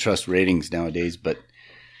much you can trust ratings nowadays, but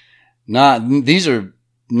these are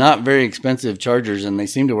not very expensive chargers, and they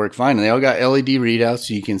seem to work fine. And they all got LED readouts,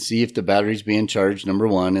 so you can see if the battery's being charged, number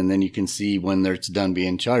one, and then you can see when it's done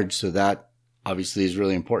being charged. So that obviously is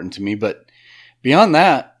really important to me. But beyond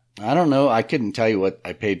that, I don't know. I couldn't tell you what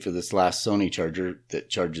I paid for this last Sony charger that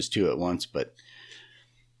charges 2 at once, but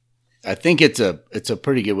I think it's a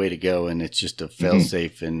pretty good way to go, and it's just a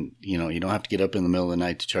fail-safe, and you don't have to get up in the middle of the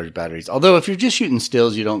night to charge batteries. Although if you're just shooting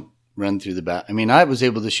stills, you don't run through the I was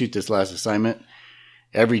able to shoot this last assignment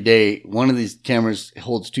every day. One of these cameras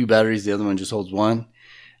holds 2 batteries, the other one just holds 1.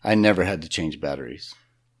 I never had to change batteries,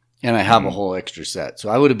 and I have a whole extra set, so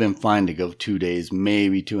I would have been fine to go 2 days,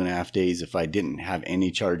 maybe 2.5 days if I didn't have any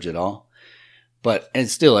charge at all. And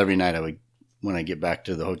still every night when I get back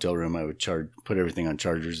to the hotel room, I would put everything on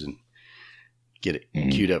chargers and get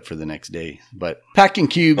it queued up for the next day. But packing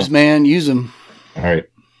cubes, man, use them. All right.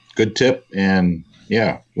 Good tip. And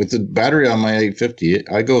yeah, with the battery on my 850,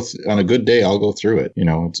 I go on a good day, I'll go through it.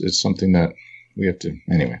 It's something that we have to,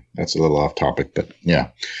 anyway, that's a little off topic, but yeah.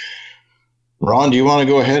 Ron, do you want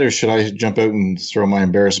to go ahead, or should I jump out and throw my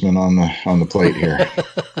embarrassment on the plate here?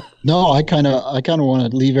 No, I kind of want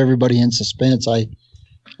to leave everybody in suspense. I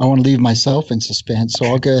want to leave myself in suspense, so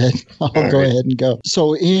I'll go ahead. Ahead and go.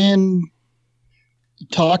 So in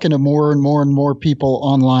talking to more and more people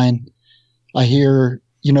online, I hear,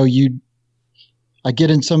 I get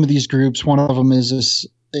in some of these groups. One of them is this,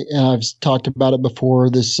 and I've talked about it before,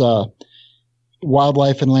 this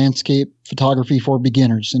wildlife and landscape photography for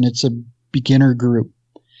beginners, and it's a beginner group.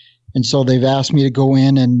 And so they've asked me to go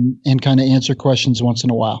in and kind of answer questions once in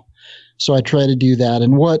a while. So I try to do that.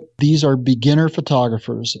 And these are beginner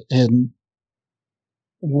photographers, and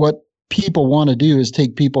what people want to do is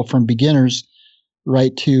take people from beginners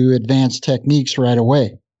right to advanced techniques right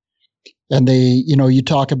away. And you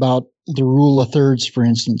talk about the rule of thirds, for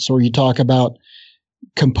instance, or you talk about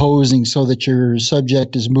composing so that your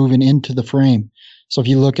subject is moving into the frame. So if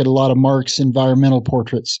you look at a lot of Mark's environmental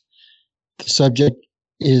portraits, the subject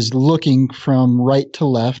is looking from right to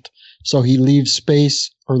left So he leaves space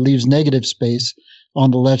or leaves negative space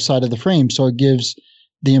on the left side of the frame. So it gives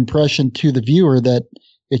the impression to the viewer that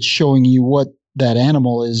it's showing you what that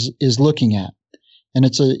animal is looking at. And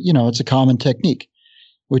it's a common technique.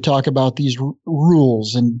 We talk about these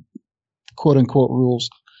rules and quote unquote rules.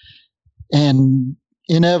 And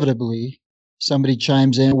inevitably somebody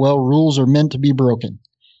chimes in, well, rules are meant to be broken.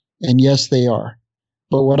 And yes, they are.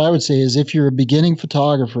 But what I would say is if you're a beginning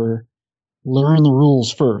photographer, learn the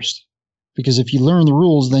rules first. Because if you learn the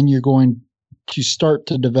rules, then you're going to start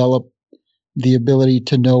to develop the ability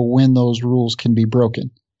to know when those rules can be broken.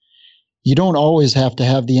 You don't always have to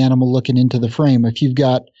have the animal looking into the frame. If you've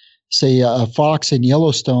got, say, a fox in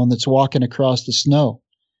Yellowstone that's walking across the snow,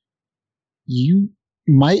 you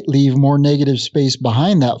might leave more negative space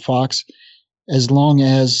behind that fox as long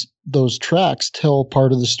as those tracks tell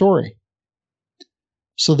part of the story.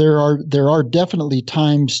 So there are definitely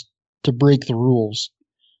times to break the rules.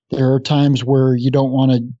 There are times where you don't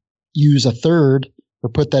want to use a third or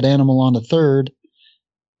put that animal on a third.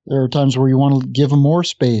 There are times where you want to give them more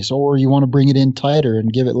space, or you want to bring it in tighter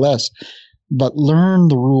and give it less. But learn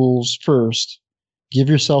the rules first. Give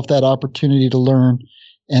yourself that opportunity to learn,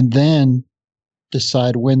 and then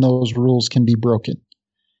decide when those rules can be broken.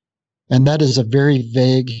 And that is a very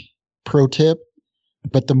vague pro tip,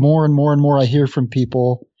 but the more and more and more I hear from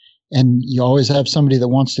people, and you always have somebody that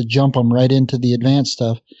wants to jump them right into the advanced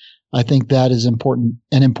stuff, I think that is an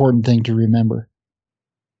important thing to remember.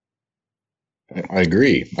 I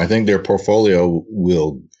agree. I think their portfolio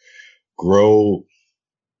will grow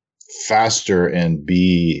faster and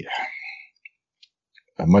be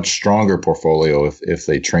a much stronger portfolio if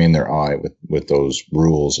they train their eye with those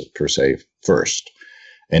rules per se first.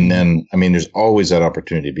 And then, I mean, there's always that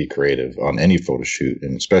opportunity to be creative on any photo shoot,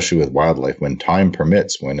 and especially with wildlife, when time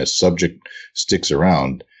permits, when a subject sticks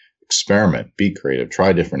around, experiment, be creative,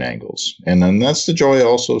 try different angles. And then that's the joy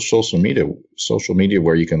also of social media,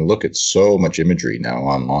 where you can look at so much imagery now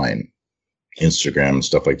online, Instagram and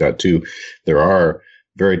stuff like that too. There are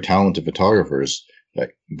very talented photographers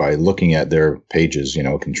that by looking at their pages,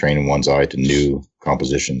 can train one's eye to new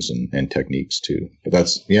compositions and techniques too. But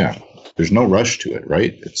that's, there's no rush to it,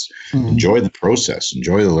 right? It's enjoy the process,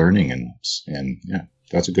 enjoy the learning. And yeah,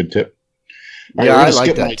 that's a good tip. Yeah, I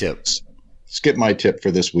like that tip. Skip my tip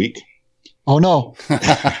for this week. Oh, no.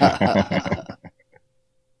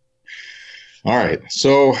 All right.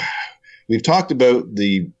 So we've talked about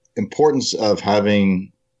the importance of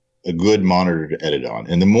having a good monitor to edit on.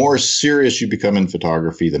 And the more serious you become in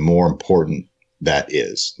photography, the more important that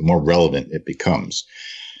is, the more relevant it becomes.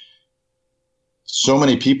 So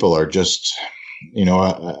many people are just,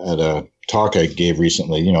 at a talk I gave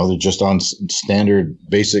recently, they're just on standard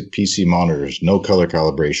basic PC monitors, no color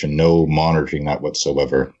calibration, no monitoring that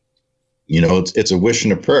whatsoever. It's a wish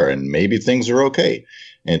and a prayer, and maybe things are okay.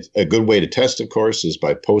 And a good way to test, of course, is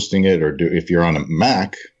by posting it, or if you're on a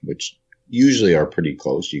Mac, which usually are pretty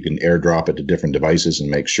close, you can airdrop it to different devices and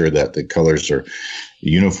make sure that the colors are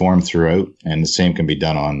uniform throughout. And the same can be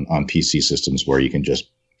done on PC systems, where you can just,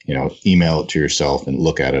 email it to yourself and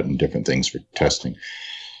look at it and different things for testing.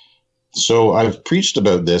 So I've preached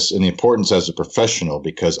about this and the importance as a professional,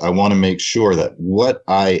 because I want to make sure that what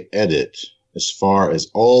I edit, as far as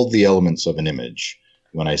all the elements of an image,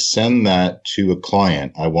 when I send that to a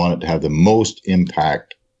client, I want it to have the most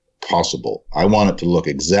impact possible. I want it to look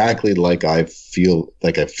exactly like I feel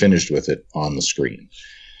like I finished with it on the screen.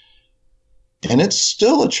 And it's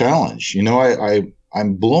still a challenge.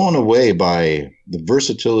 I'm blown away by the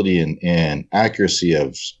versatility and accuracy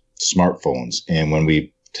of smartphones. And when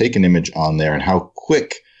we take an image on there, and how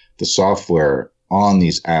quick the software on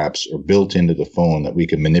these apps are built into the phone that we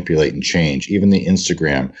can manipulate and change. Even the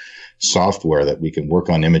Instagram software that we can work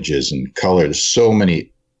on images and color. There's so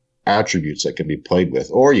many attributes that can be played with,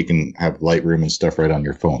 or you can have Lightroom and stuff right on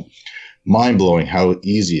your phone. Mind blowing how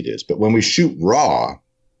easy it is. But when we shoot raw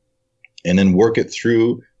and then work it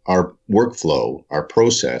through our workflow, our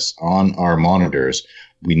process on our monitors,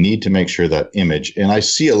 we need to make sure that image, and I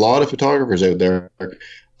see a lot of photographers out there,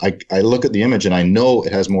 I look at the image and I know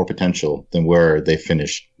it has more potential than where they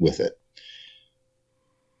finished with it.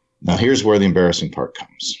 Now, here's where the embarrassing part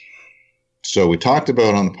comes. So we talked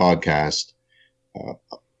about on the podcast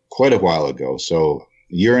quite a while ago. So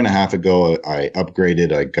a year and a half ago, I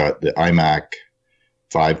upgraded. I got the iMac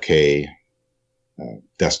 5K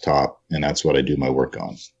desktop, and that's what I do my work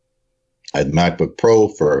on. I had MacBook Pro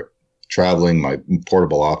for traveling, my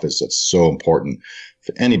portable office. That's so important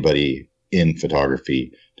for anybody in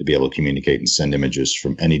photography to be able to communicate and send images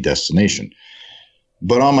from any destination.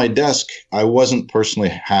 But on my desk, I wasn't personally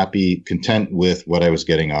happy, content with what I was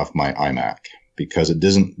getting off my iMac, because it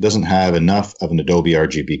doesn't have enough of an Adobe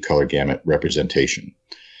RGB color gamut representation.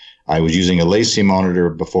 I was using a LaCie monitor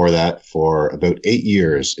before that for about 8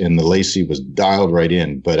 years, and the LaCie was dialed right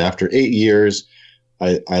in. But after 8 years,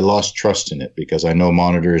 I lost trust in it because I know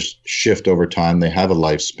monitors shift over time. They have a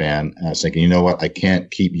lifespan. And I was thinking, you know what? I can't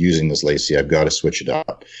keep using this LaCie. I've got to switch it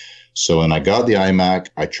up. So when I got the iMac,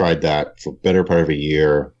 I tried that for the better part of a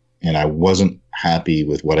year, and I wasn't happy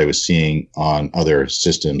with what I was seeing on other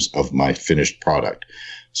systems of my finished product.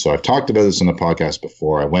 So I've talked about this on the podcast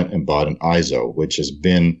before. I went and bought an ISO, which has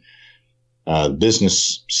been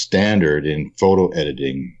business standard in photo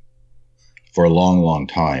editing for a long, long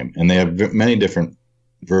time. And they have many different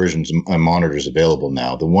versions of monitors available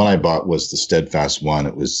now. The one I bought was the Steadfast one.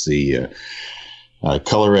 It was the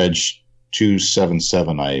ColorEdge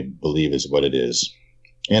 277, I believe is what it is.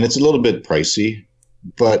 And it's a little bit pricey,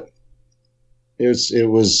 but it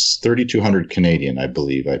was 3,200 Canadian, I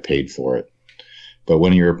believe I paid for it. But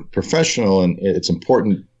when you're a professional, and it's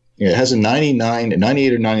important, it has a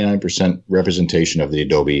 98 or 99% representation of the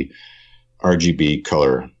Adobe RGB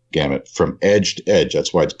color gamut from edge to edge.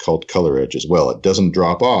 That's why it's called ColorEdge as well. It doesn't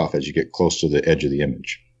drop off as you get close to the edge of the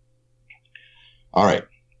image. All right.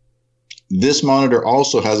 This monitor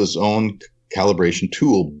also has its own calibration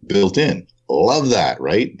tool built in. Love that,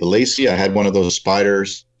 right? The LaCie, I had one of those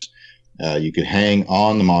spiders. You could hang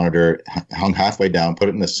on the monitor, hung halfway down, put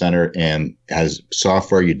it in the center, and has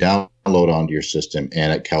software you download onto your system,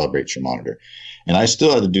 and it calibrates your monitor. And I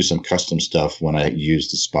still had to do some custom stuff when I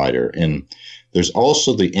used the spider. And there's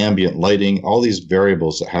also the ambient lighting, all these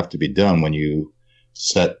variables that have to be done when you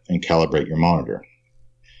set and calibrate your monitor.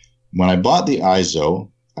 When I bought the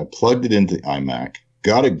ISO, I plugged it into the iMac,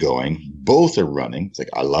 got it going. Both are running. It's like,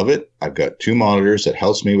 I love it. I've got two monitors that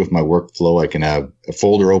helps me with my workflow. I can have a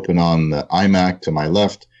folder open on the iMac to my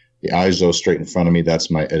left, the ISO straight in front of me. That's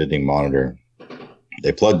my editing monitor.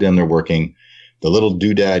 They plugged in, they're working. The little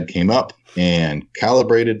doodad came up and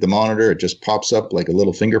calibrated the monitor. It just pops up like a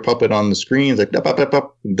little finger puppet on the screen. It's like, up, up, up,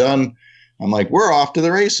 up, done. I'm like, we're off to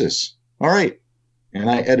the races. All right. And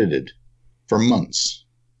I edited for months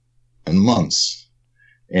and months.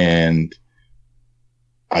 And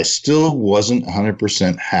I still wasn't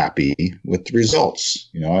 100% happy with the results,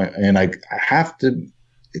 you know, and I have to,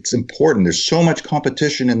 it's important. There's so much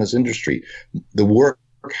competition in this industry. The work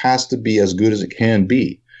has to be as good as it can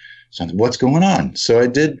be. So what's going on? So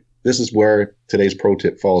this is where today's pro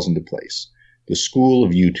tip falls into place. The school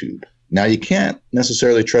of YouTube. Now, you can't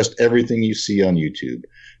necessarily trust everything you see on YouTube,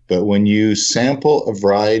 but when you sample a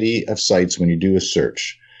variety of sites, when you do a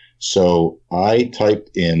search. So I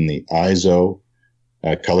typed in the ISO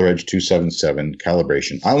ColorEdge 277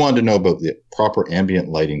 calibration. I wanted to know about the proper ambient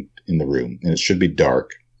lighting in the room, and it should be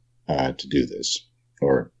dark to do this,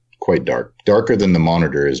 or quite dark. Darker than the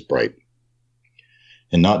monitor is bright.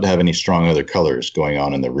 And not to have any strong other colors going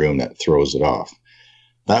on in the room that throws it off.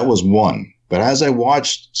 That was one. But as I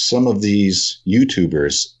watched some of these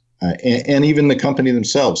YouTubers and even the company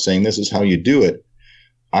themselves saying this is how you do it,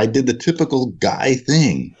 I did the typical guy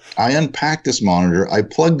thing. I unpacked this monitor, I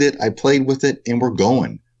plugged it, I played with it, and we're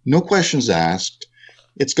going. No questions asked.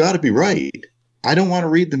 It's got to be right. I don't want to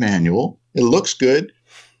read the manual. It looks good.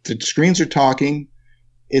 The screens are talking.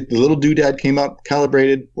 The little doodad came up,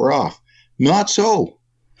 calibrated, we're off. Not so.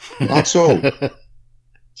 Not so.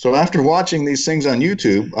 So after watching these things on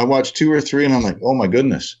YouTube, I watched 2 or 3, and I'm like, oh my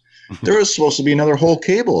goodness. There was supposed to be another whole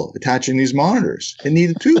cable attaching these monitors. It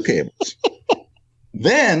needed 2 cables.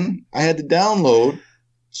 Then I had to download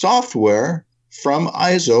software from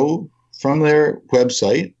ISO, from their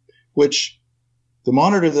website, which the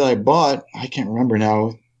monitor that I bought, I can't remember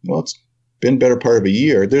now. Well, it's been better part of a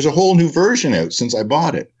year. There's a whole new version out since I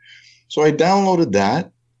bought it. So I downloaded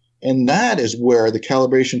that, and that is where the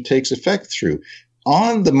calibration takes effect through.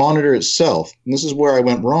 On the monitor itself, and this is where I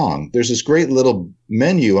went wrong, there's this great little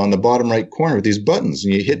menu on the bottom right corner with these buttons,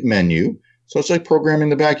 and you hit menu. So it's like programming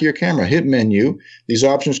the back of your camera. Hit menu, these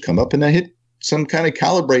options come up, and I hit some kind of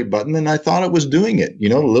calibrate button, and I thought it was doing it. You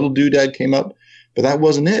know, the little doodad came up, but that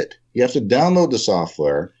wasn't it. You have to download the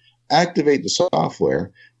software, activate the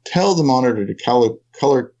software, tell the monitor to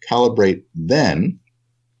color calibrate then,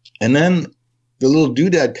 and then the little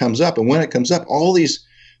doodad comes up, and when it comes up, all these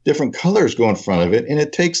different colors go in front of it, and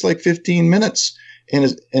it takes like 15 minutes, and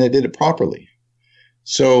it did it properly.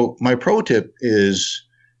 So my pro tip is,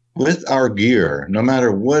 with our gear, no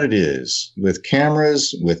matter what it is, with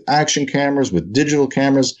cameras, with action cameras, with digital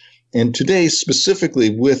cameras, and today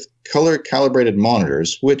specifically with color calibrated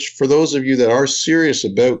monitors, which for those of you that are serious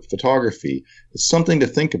about photography, it's something to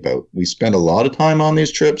think about. We spend a lot of time on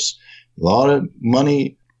these trips, a lot of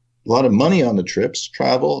money lot of money on the trips,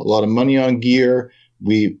 travel, a lot of money on gear.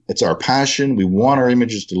 It's our passion. We want our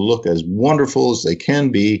images to look as wonderful as they can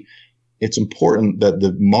be. It's important that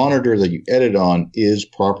the monitor that you edit on is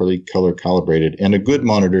properly color calibrated and a good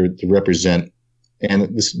monitor to represent.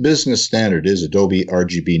 And this business standard is Adobe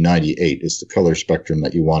RGB 98. It's the color spectrum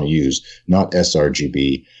that you want to use, not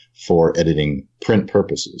sRGB for editing print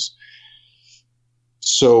purposes.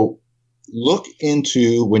 So look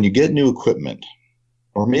into when you get new equipment,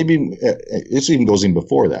 or maybe this even goes in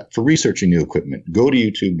before that, for researching new equipment, go to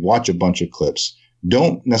YouTube, watch a bunch of clips.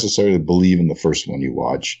 Don't necessarily believe in the first one you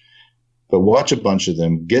watch, but watch a bunch of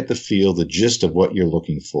them, get the feel, the gist of what you're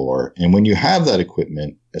looking for. And when you have that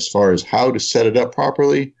equipment, as far as how to set it up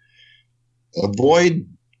properly, avoid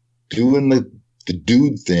doing the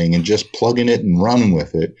dude thing and just plugging it and running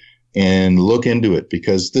with it, and look into it,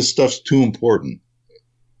 because this stuff's too important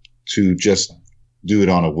to just do it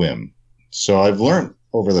on a whim. So I've learned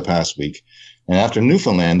over the past week, and after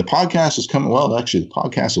Newfoundland, the podcast is coming. Well, actually, the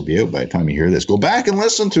podcast will be out by the time you hear this. Go back and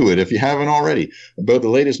listen to it if you haven't already, about the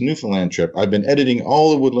latest Newfoundland trip. I've been editing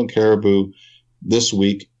all the woodland caribou this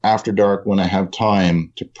week after dark when I have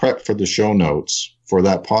time to prep for the show notes for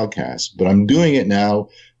that podcast. But I'm doing it now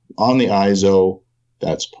on the ISO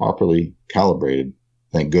that's properly calibrated.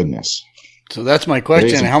 Thank goodness. So that's my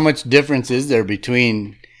question. How much difference is there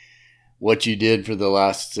between what you did for the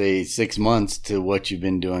last, say, 6 months to what you've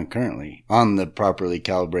been doing currently on the properly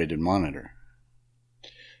calibrated monitor?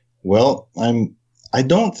 Well, I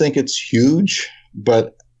don't think it's huge,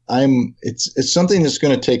 but it's something that's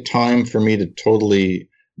going to take time for me to totally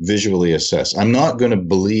visually assess. I'm not going to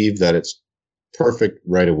believe that it's perfect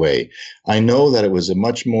right away. I know that it was a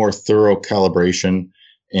much more thorough calibration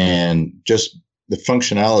and just the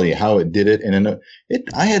functionality, how it did it. And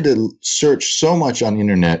I had to search so much on the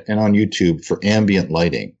internet and on YouTube for ambient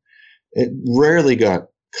lighting. It rarely got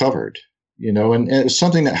covered, and it was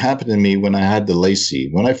something that happened to me when I had the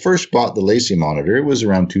LaCie. When I first bought the LaCie monitor, it was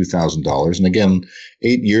around $2,000. And again,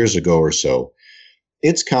 8 years ago or so,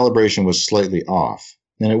 its calibration was slightly off.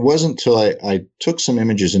 And it wasn't until I took some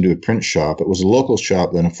images into a print shop. It was a local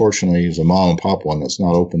shop that unfortunately is a mom and pop one that's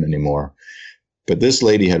not open anymore. But this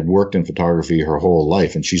lady had worked in photography her whole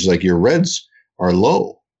life, and she's like, your reds are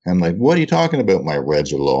low. I'm like, what are you talking about? My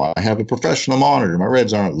reds are low. I have a professional monitor. My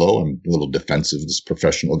reds aren't low. I'm a little defensive, this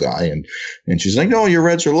professional guy. And she's like, no, your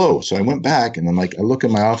reds are low. So I went back, and I'm like, I look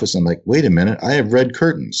in my office, and I'm like, wait a minute, I have red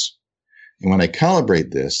curtains. And when I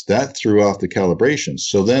calibrate this, that threw off the calibration.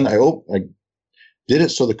 So then I did it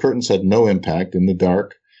so the curtains had no impact in the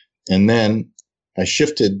dark. And then I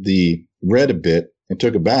shifted the red a bit and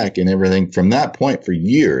took it back, and everything from that point for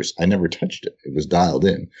years, I never touched it. It was dialed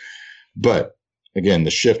in. But again, the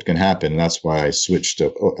shift can happen. And that's why I switched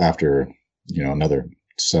to, after, another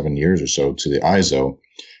 7 years or so, to the ISO.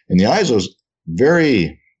 And the ISO is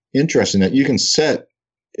very interesting that you can set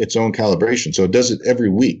its own calibration. So it does it every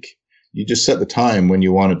week. You just set the time when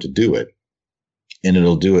you want it to do it, and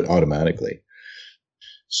it'll do it automatically.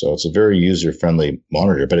 So it's a very user-friendly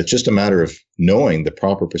monitor, but it's just a matter of knowing the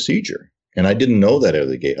proper procedure. And I didn't know that out of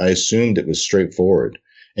the gate. I assumed it was straightforward.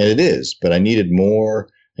 And it is, but I needed more.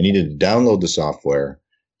 I needed to download the software,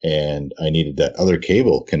 and I needed that other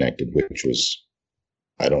cable connected, which was,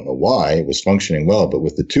 I don't know why, it was functioning well. But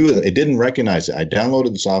with the two, it didn't recognize it. I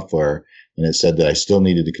downloaded the software, and it said that I still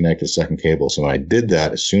needed to connect a second cable. So when I did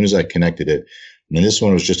that, as soon as I connected it, and this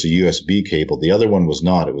one was just a USB cable. The other one was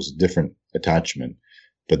not. It was a different attachment.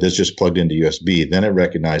 But this just plugged into USB. Then it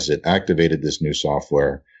recognized it, activated this new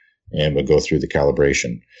software, and would go through the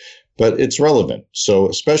calibration. But it's relevant. So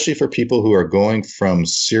especially for people who are going from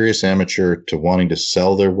serious amateur to wanting to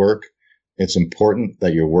sell their work, it's important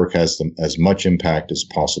that your work has as much impact as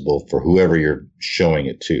possible for whoever you're showing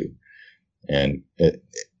it to. And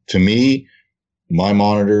to me, my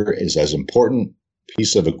monitor is as important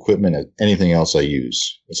piece of equipment as anything else I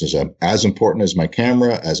use. It's as important as my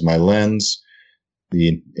camera, as my lens,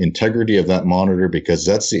 the integrity of that monitor, because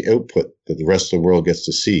that's the output that the rest of the world gets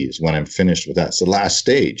to see is when I'm finished with that. It's the last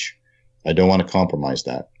stage. I don't want to compromise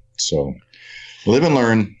that. So live and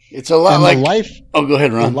learn. It's a lot like life. Oh, go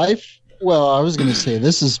ahead, Ron. Well, I was going to say,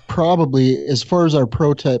 this is probably, as far as our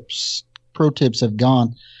pro tips have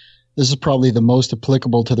gone, this is probably the most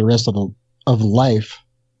applicable to the rest of life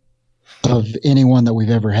of anyone that we've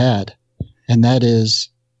ever had. And that is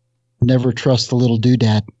never trust the little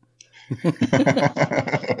doodad. But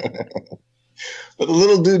the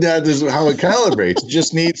little doodad is how it calibrates.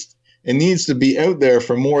 It needs to be out there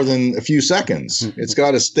for more than a few seconds. It's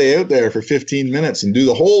got to stay out there for 15 minutes and do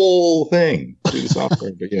the whole thing, do the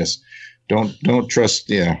software. But yes, don't trust.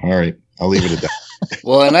 Yeah. All right. I'll leave it at that.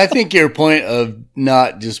 Well, and I think your point of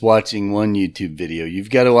not just watching one YouTube video,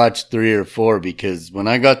 you've got to watch 3 or 4, because when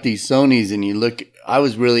I got these Sonys and you look, I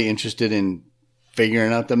was really interested in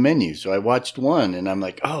figuring out the menu. So I watched one and I'm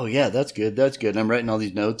like, oh yeah, that's good. That's good. And I'm writing all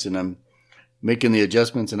these notes and I'm making the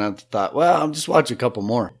adjustments, and I thought, well, I'll just watch a couple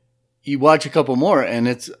more. You watch a couple more and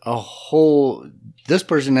it's this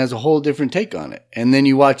person has a whole different take on it. And then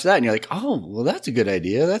you watch that and you're like, oh, well, that's a good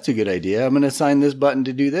idea. That's a good idea. I'm going to assign this button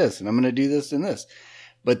to do this, and I'm going to do this and this.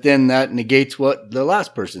 But then that negates what the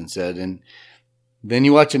last person said. And then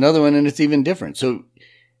you watch another one and it's even different. So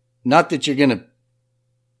not that you're going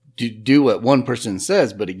to do what one person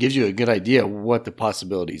says, but it gives you a good idea of what the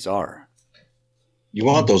possibilities are. You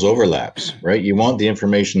want those overlaps, right? You want the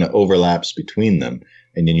information that overlaps between them.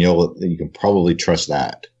 And you know that you can probably trust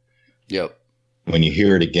that. Yep. When you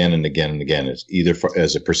hear it again and again and again, it's either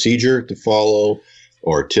as a procedure to follow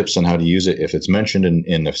or tips on how to use it. If it's mentioned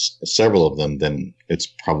in several of them, then it's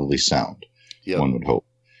probably sound. Yep. One would hope.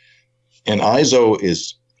 And ISO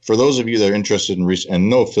is, for those of you that are interested in and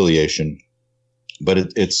no affiliation, but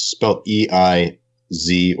it's spelled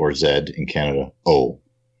E-I-Z or Z in Canada, O.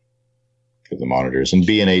 The monitors, and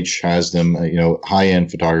B&H has them.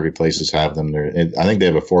 High-end photography places have them. I think they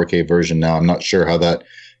have a 4K version now. I'm not sure how that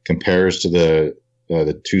compares to the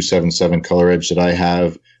 277 color edge that I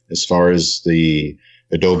have, as far as the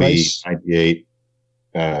Adobe price. 98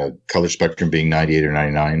 color spectrum being 98 or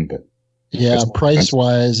 99. But yeah, price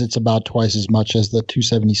wise, it's about twice as much as the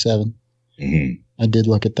 277. Mm-hmm. I did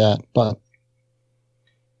look at that, but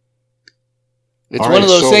it's one of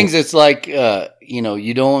those things. It's like,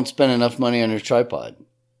 you don't spend enough money on your tripod,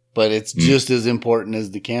 but it's just as important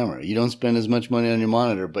as the camera. You don't spend as much money on your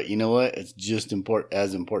monitor, but you know what? It's just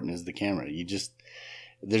as important as the camera.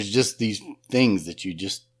 There's just these things that you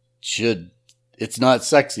just should. It's not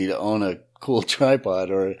sexy to own a cool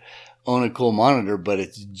tripod or own a cool monitor, but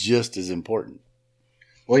it's just as important.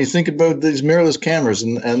 Well, you think about these mirrorless cameras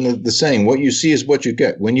and the saying, what you see is what you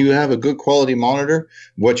get. When you have a good quality monitor,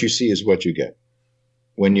 what you see is what you get.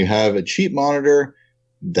 When you have a cheap monitor,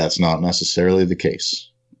 that's not necessarily the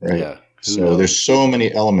case, right? Yeah. So there's so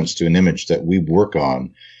many elements to an image that we work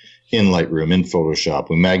on in Lightroom, in Photoshop.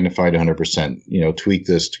 We magnify it 100%, tweak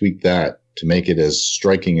this, tweak that to make it as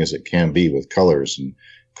striking as it can be with colors and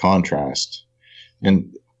contrast.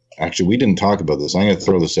 And actually, we didn't talk about this. I'm going to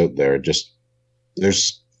throw this out there.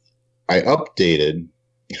 I updated,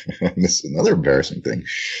 this is another embarrassing thing.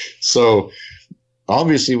 So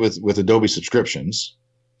obviously with Adobe subscriptions,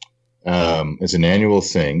 it's an annual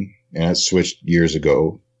thing, and it switched years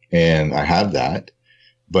ago, and I have that.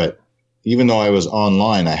 But even though I was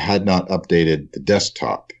online, I had not updated the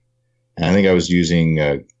desktop. And I think I was using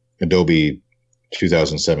Adobe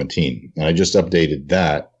 2017, and I just updated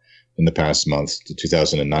that in the past month to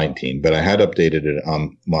 2019. But I had updated it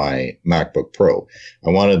on my MacBook Pro. I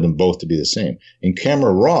wanted them both to be the same. In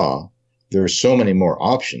Camera Raw, there are so many more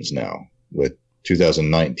options now with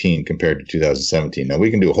 2019 compared to 2017. Now, we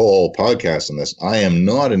can do a whole podcast on this. I am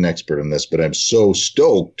not an expert on this, but I'm so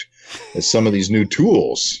stoked at some of these new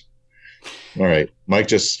tools. All right. Mike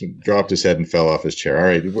just dropped his head and fell off his chair. All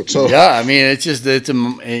right. So yeah, I mean,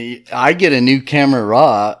 I get a new Camera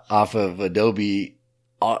Raw off of Adobe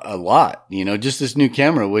a lot. Just this new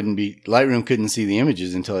camera Lightroom couldn't see the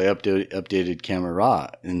images until I updated Camera Raw.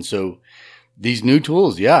 And so these new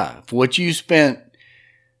tools, yeah, for what you spent,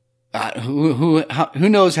 who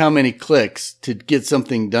knows how many clicks to get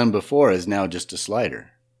something done before is now just a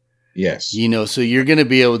slider. Yes. So you're going to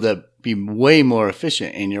be able to be way more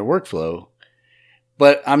efficient in your workflow.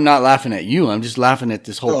 But I'm not laughing at you. I'm just laughing at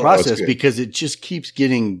this whole process because it just keeps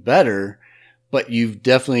getting better. But you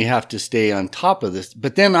definitely have to stay on top of this.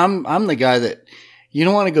 But then I'm the guy that you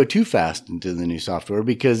don't want to go too fast into the new software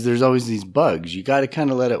because there's always these bugs. You got to kind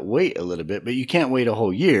of let it wait a little bit, but you can't wait a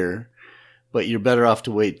whole year. But you're better off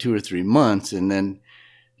to wait 2 or 3 months. And then,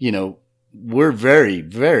 we're very,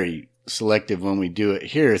 very selective when we do it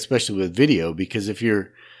here, especially with video, because if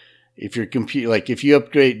your computer, like if you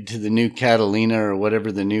upgrade to the new Catalina or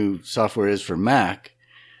whatever the new software is for Mac,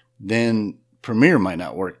 then Premiere might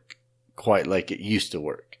not work quite like it used to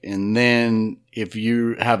work. And then if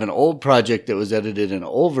you have an old project that was edited in an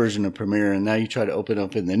old version of Premiere and now you try to open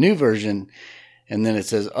up in the new version, and then it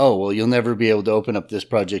says, oh, well, you'll never be able to open up this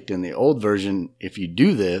project in the old version if you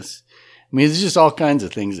do this. I mean, there's just all kinds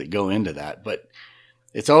of things that go into that. But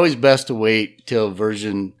it's always best to wait till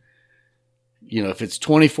version, if it's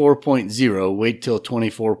 24.0, wait till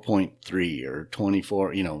 24.3 or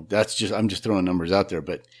 24, I'm just throwing numbers out there.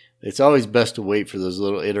 But it's always best to wait for those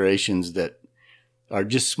little iterations that are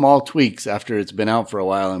just small tweaks after it's been out for a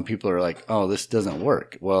while and people are like, oh, this doesn't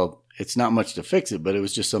work. Well, it's not much to fix it, but it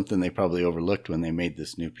was just something they probably overlooked when they made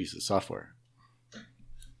this new piece of software.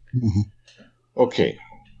 Mm-hmm. Okay.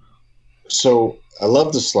 So I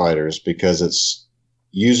love the sliders because it's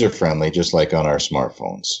user-friendly, just like on our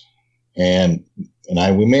smartphones. And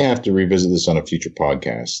we may have to revisit this on a future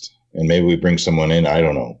podcast, and maybe we bring someone in. I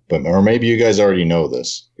don't know, or maybe you guys already know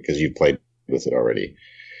this because you've played with it already.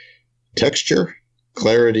 Texture,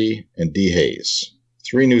 clarity, and dehaze.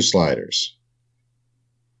 3 new sliders.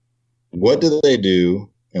 What do they do,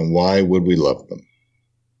 and why would we love them?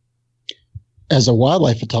 As a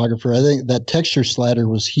wildlife photographer, I think that texture slider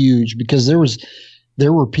was huge because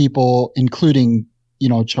there were people, including,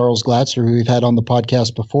 Charles Glatzer, who we've had on the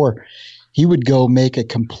podcast before. He would go make a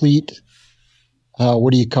complete,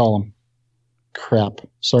 what do you call them? Crap.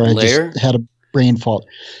 Sorry, layer? I just had a brain fault.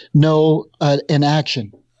 No, an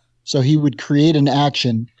action. So he would create an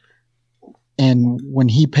action, and when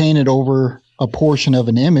he painted over a portion of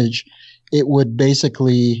an image, it would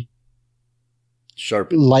basically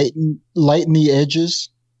sharpen, lighten the edges,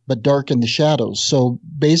 but darken the shadows. So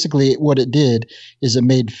basically what it did is it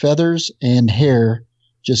made feathers and hair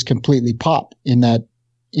just completely pop in that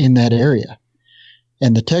area.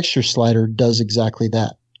 And the texture slider does exactly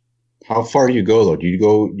that. How far do you go though? Do you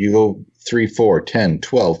go 3, 4, 10,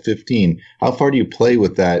 12, 15? How far do you play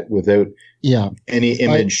with that without any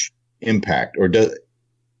image impact or does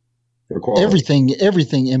everything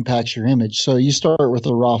impacts your image. So you start with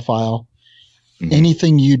a raw file. Mm-hmm.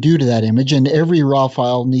 Anything you do to that image, and every raw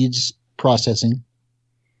file needs processing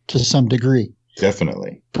to some degree.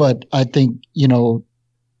 Definitely. But I think,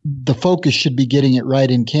 the focus should be getting it right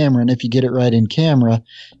in camera. And if you get it right in camera,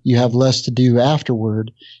 you have less to do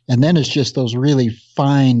afterward. And then it's just those really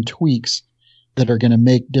fine tweaks that are going to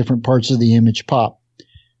make different parts of the image pop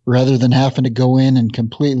rather than having to go in and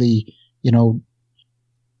completely,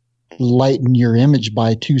 lighten your image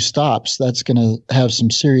by 2 stops. That's going to have some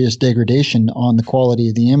serious degradation on the quality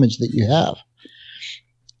of the image that you have.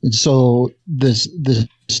 And so this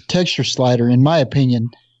texture slider, in my opinion,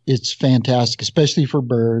 it's fantastic, especially for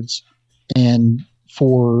birds and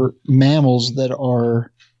for mammals that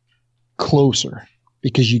are closer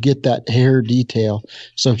because you get that hair detail.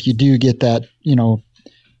 So if you do get that,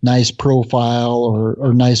 nice profile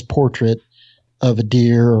or nice portrait of a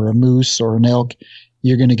deer or a moose or an elk,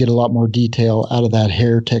 you're going to get a lot more detail out of that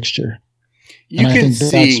hair texture. I think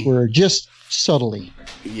that's where just subtly.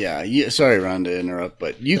 Yeah. Sorry, Ron, to interrupt,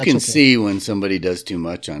 but you can see when somebody does too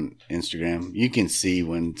much on Instagram. You can see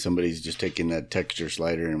when somebody's just taking that texture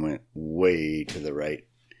slider and went way to the right.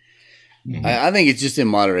 Mm-hmm. I think it's just in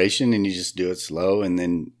moderation, and you just do it slow. And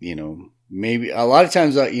then, maybe a lot of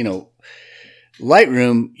times,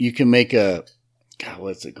 Lightroom, you can make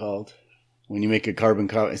what's it called? When you make a carbon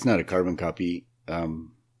copy, it's not a carbon copy.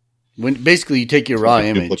 When basically you take your raw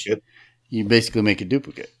image, you basically make a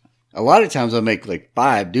duplicate. A lot of times I'll make like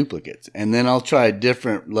 5 duplicates, and then I'll try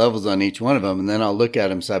different levels on each one of them, and then I'll look at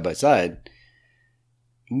them side by side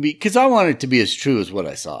because I want it to be as true as what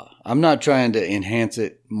I saw. I'm not trying to enhance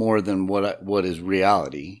it more than what is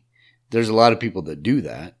reality. There's a lot of people that do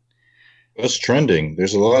that. That's trending.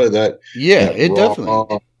 There's a lot of that. Yeah, that it raw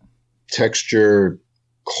definitely texture,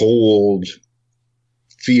 cold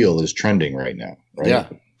feel is trending right now. Right? Yeah.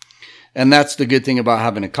 And that's the good thing about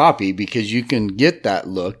having a copy, because you can get that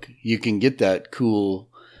look. You can get that cool,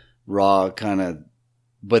 raw kind of,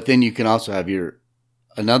 but then you can also have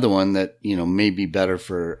another one that, may be better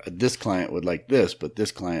for this client would like this, but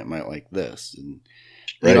this client might like this. And,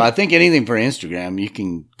 I think anything for Instagram, you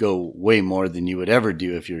can go way more than you would ever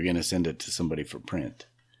do if you're going to send it to somebody for print.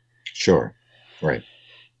 Sure. Right.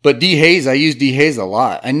 But dehaze, I use dehaze a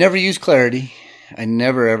lot. I never use clarity. I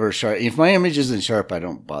never ever sharp. If my image isn't sharp, I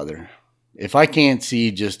don't bother. If I can't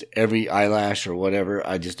see just every eyelash or whatever,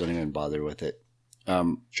 I just don't even bother with it.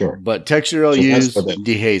 Sure. But texture I'll use,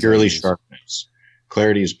 dehaze purely sharpness.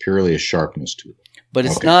 Clarity is purely a sharpness tool. But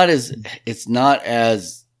it's not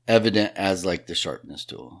as evident as like the sharpness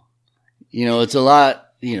tool. It's a lot.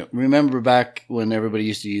 Remember back when everybody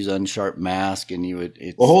used to use unsharp mask, and you would.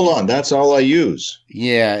 Well, hold on. That's all I use.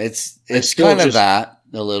 Yeah, it's kind of that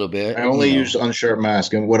a little bit. I only use unsharp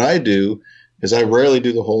mask, and what I do is I rarely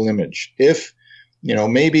do the whole image. If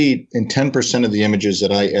maybe in 10% of the images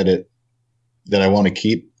that I edit that I want to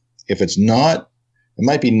keep, if it's not, it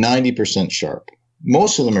might be 90% sharp.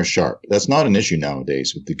 Most of them are sharp. That's not an issue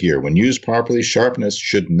nowadays with the gear. When used properly, sharpness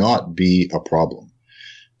should not be a problem.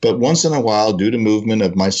 But once in a while, due to movement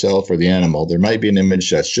of myself or the animal, there might be an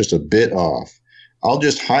image that's just a bit off. I'll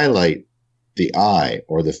just highlight the eye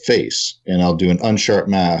or the face, and I'll do an unsharp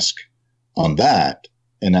mask on that,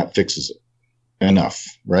 and that fixes it. enough,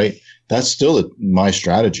 right? That's still my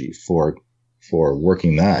strategy for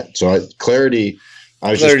working that. So Clarity,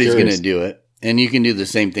 Clarity's going to do it. And you can do the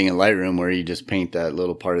same thing in Lightroom where you just paint that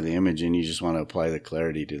little part of the image and you just want to apply the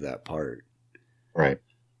clarity to that part. Right.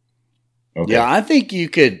 Okay. Yeah, I think you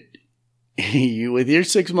could, with your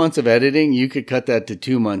 6 months of editing, you could cut that to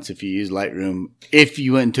 2 months if you use Lightroom. If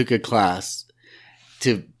you went and took a class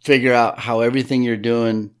to figure out how everything you're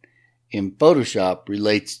doing in Photoshop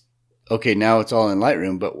relates. Okay, now it's all in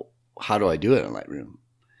Lightroom, but how do I do it in Lightroom?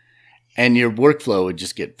 And your workflow would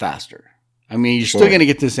just get faster. I mean, you're still going to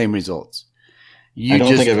get the same results. I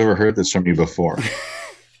don't think I've ever heard this from you before.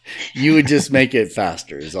 You would just make it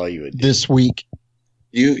faster is all you would do. This week.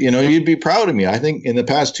 You'd be proud of me. I think in the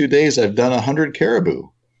past 2 days, I've done 100 caribou.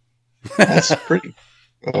 That's pretty.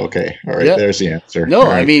 Okay. All right. Yep. There's the answer. No,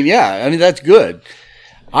 right. I mean, that's good.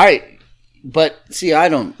 But see, I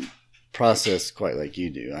don't process quite like you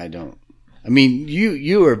do. I don't. I mean,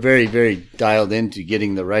 you are very, very dialed into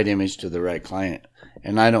getting the right image to the right client.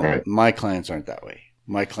 And I don't, right. My clients aren't that way.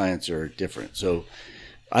 My clients are different. So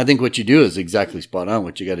I think what you do is exactly spot on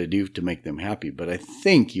what you got to do to make them happy. But I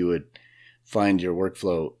think you would find your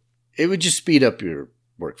workflow, it would just speed up your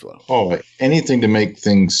workflow. Oh, anything to make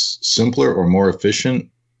things simpler or more efficient,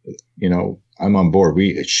 I'm on board.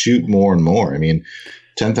 We shoot more and more. I mean,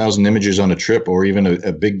 10,000 images on a trip or even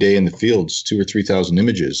a big day in the fields, 2,000 or 3,000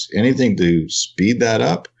 images. Anything to speed that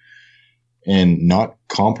up and not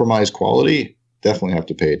compromise quality, definitely have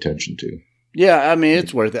to pay attention to. Yeah, I mean,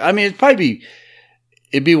 it's worth it. I mean,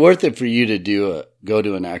 it'd be worth it for you to go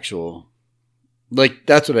to an actual, like,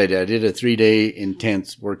 that's what I did. I did a 3-day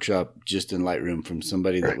intense workshop just in Lightroom from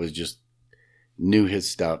somebody that was just knew his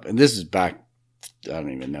stuff. And this is back, I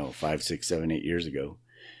don't even know, 5, 6, 7, 8 years ago.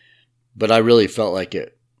 But I really felt like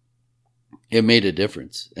it made a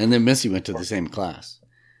difference. And then Missy went to the same class.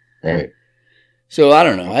 Right. So I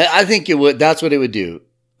don't know. I think that's what it would do.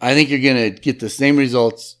 I think you're going to get the same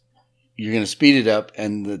results. You're going to speed it up.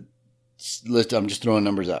 And the list, I'm just throwing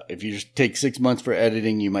numbers out. If you just take 6 months for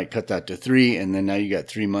editing, you might cut that to 3. And then now you got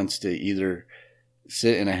 3 months to either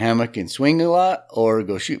sit in a hammock and swing a lot or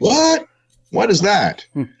go shoot. What? What is that?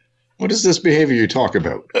 What is this behavior you talk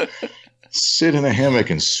about? Sit in a hammock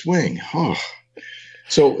and swing. Oh.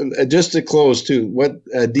 So just to close too, what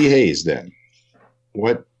dehaze then?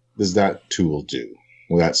 What does that tool do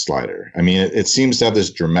with that slider? I mean, it seems to have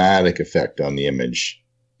this dramatic effect on the image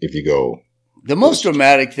if you go. The most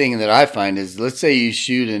dramatic thing that I find is, let's say you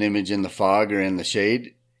shoot an image in the fog or in the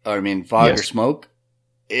shade, fog or smoke.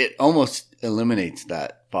 It almost eliminates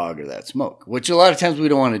that fog or that smoke, which a lot of times we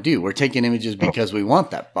don't want to do. We're taking images because we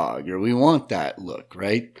want that fog or we want that look,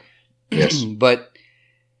 right? Yes. But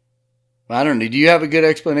I don't know. Do you have a good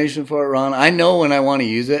explanation for it, Ron? I know when I want to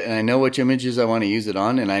use it and I know which images I want to use it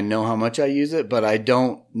on and I know how much I use it, but I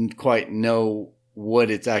don't quite know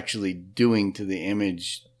what it's actually doing to the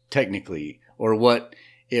image technically or what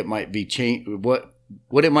it might be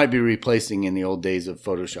what it might be replacing in the old days of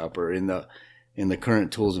Photoshop or in the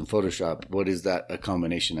current tools in Photoshop. What is that a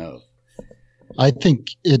combination of? I think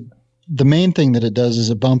the main thing that it does is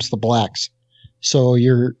it bumps the blacks. So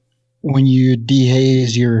when you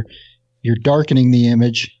dehaze, you're darkening the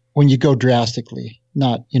image when you go drastically,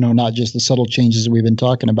 not just the subtle changes that we've been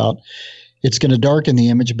talking about. It's going to darken the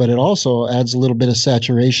image, but it also adds a little bit of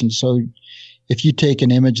saturation. So if you take an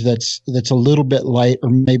image that's a little bit light or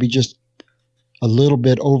maybe just a little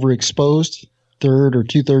bit overexposed, 1/3 or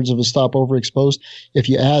 2/3 of a stop overexposed, if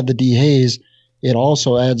you add the dehaze, it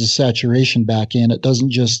also adds a saturation back in. It doesn't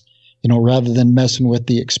just, rather than messing with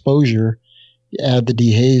the exposure, add the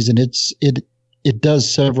dehaze, and it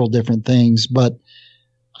does several different things, but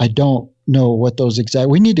I don't know what those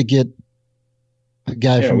we need to get a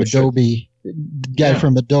guy from Adobe,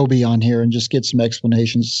 from Adobe on here and just get some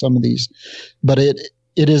explanations of some of these. But it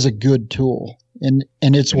is a good tool, and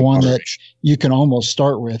it's one that you can almost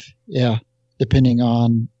start with, depending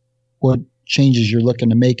on what changes you're looking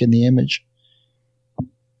to make in the image.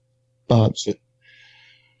 But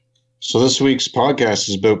so this week's podcast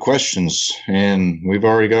is about questions, and we've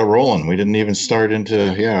already got rolling. We didn't even start into,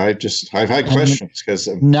 I've had questions because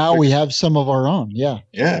now we have some of our own. Yeah.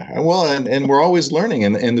 Yeah. Well, and we're always learning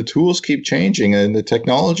and the tools keep changing and the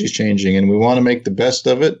technology is changing and we want to make the best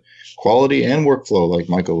of it, quality and workflow, like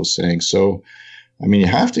Michael was saying. So, I mean, you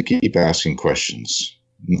have to keep asking questions.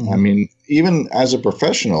 Mm-hmm. I mean, even as a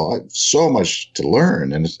professional, I have so much to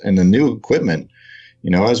learn and the new equipment,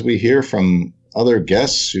 as we hear from other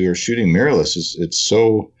guests who are shooting mirrorless, it's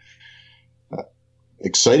so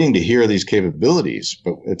exciting to hear these capabilities,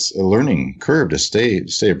 but it's a learning curve to stay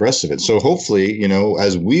abreast of it. So hopefully, you know,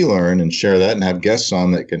 as we learn and share that and have guests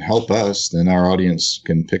on that can help us, then our audience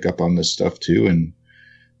can pick up on this stuff too and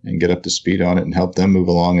get up to speed on it and help them move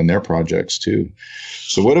along in their projects too.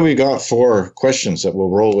 So what do we got for questions that we'll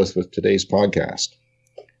roll with today's podcast?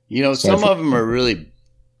 You know, some of them are really,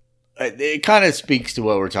 it kind of speaks to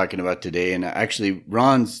what we're talking about today. And actually,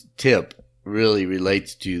 Ron's tip really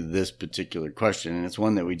relates to this particular question. And it's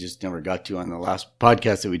one that we just never got to on the last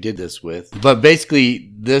podcast that we did this with. But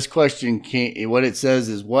basically, this question, what it says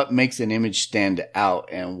is, what makes an image stand out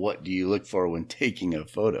and what do you look for when taking a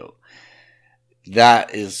photo?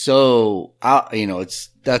 That is so, you know,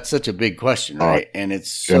 that's such a big question, right? And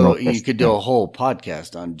it's so, you could do a whole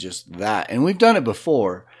podcast on just that. And we've done it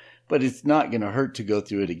before, but it's not going to hurt to go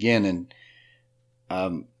through it again.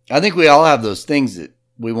 And I think we all have those things that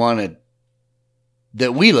we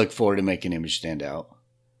look for to make an image stand out,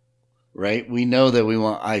 right? We know that we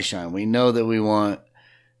want eye shine. We know that we want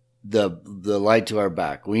the light to our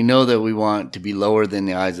back. We know that we want to be lower than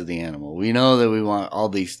the eyes of the animal. We know that we want all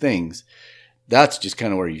these things. That's just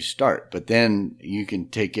kind of where you start, but then you can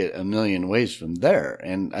take it a million ways from there.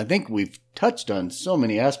 And I think we've touched on so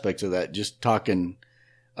many aspects of that just talking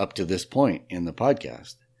up to this point in the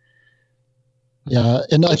podcast. Yeah.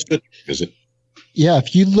 And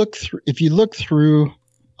if you look through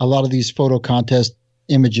a lot of these photo contest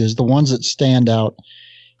images, the ones that stand out,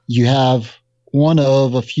 you have one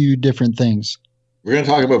of a few different things. We're going to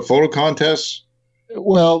talk about photo contests?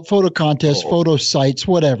 Well, photo contests, photo sites,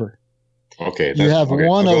 whatever. Okay. You have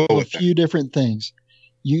one of a few different things.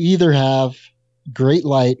 You either have great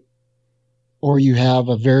light or you have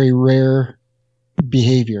a very rare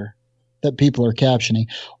behavior that people are capturing,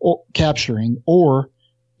 or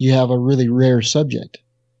you have a really rare subject.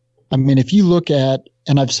 I mean, if you look at,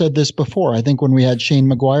 and I've said this before, I think when we had Shane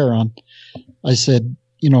McGuire on, I said,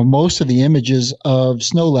 you know, most of the images of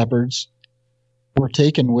snow leopards were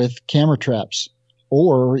taken with camera traps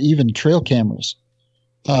or even trail cameras.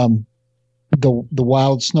 The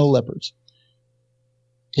wild snow leopards.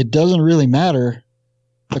 It doesn't really matter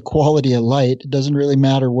the quality of light. It doesn't really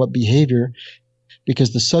matter what behavior,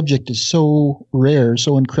 because the subject is so rare,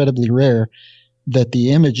 so incredibly rare, that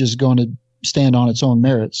the image is going to stand on its own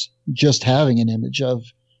merits, just having an image of,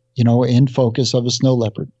 you know, in focus of a snow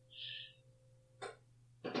leopard.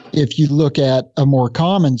 If you look at a more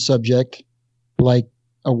common subject, like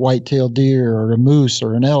a white-tailed deer or a moose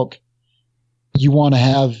or an elk, you want to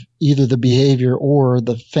have either the behavior or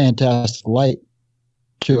the fantastic light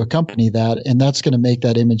to accompany that, and that's going to make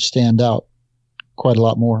that image stand out quite a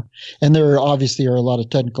lot more. And there obviously are a lot of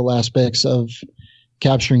technical aspects of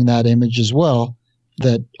capturing that image as well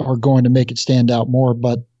that are going to make it stand out more,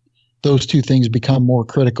 but those two things become more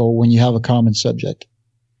critical when you have a common subject.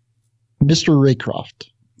 Mr. Raycroft.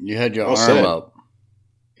 You had your arm up.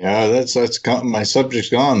 Yeah, that's my subject's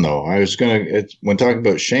gone though. I was when talking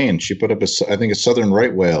about Shane, she put up I think a southern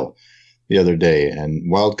right whale the other day, and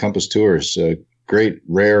Wild Compass Tours, a great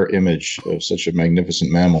rare image of such a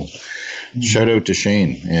magnificent mammal. Mm-hmm. Shout out to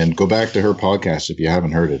Shane, and go back to her podcast if you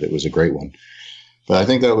haven't heard it. It was a great one. But I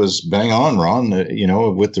think that was bang on, Ron. You know,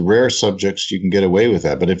 with the rare subjects, you can get away with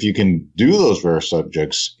that. But if you can do those rare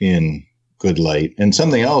subjects in good light, and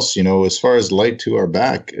something else, you know, as far as light to our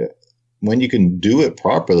back, when you can do it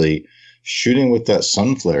properly, shooting with that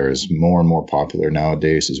sun flare is more and more popular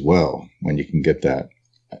nowadays as well, when you can get that.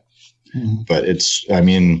 Mm-hmm. But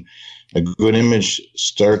a good image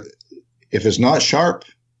if it's not sharp,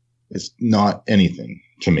 it's not anything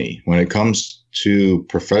to me. When it comes to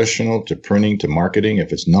professional, to printing, to marketing,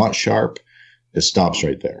 if it's not sharp, it stops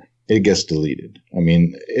right there. It gets deleted. I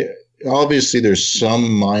mean, obviously there's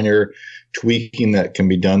some minor tweaking that can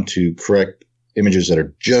be done to correct images that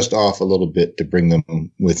are just off a little bit to bring them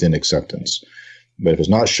within acceptance. But if it's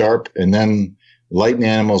not sharp, and then light in the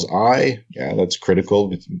animal's eye, yeah, that's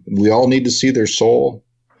critical. We all need to see their soul.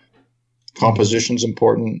 Composition's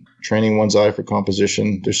important. Training one's eye for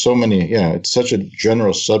composition. There's so many, it's such a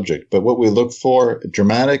general subject. But what we look for,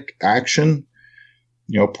 dramatic action,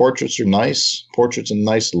 you know, portraits are nice. Portraits in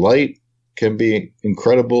nice light can be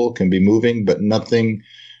incredible, can be moving, but nothing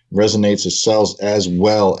resonates or sells as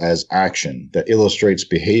well as action that illustrates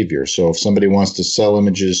behavior. So if somebody wants to sell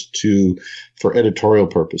images for editorial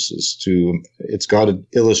purposes, it's got to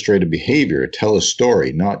illustrate a behavior, tell a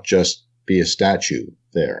story, not just be a statue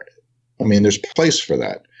there. I mean, there's place for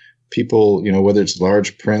that. People, you know, whether it's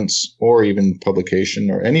large prints or even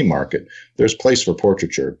publication or any market, there's place for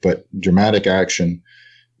portraiture, but dramatic action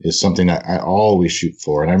is something I always shoot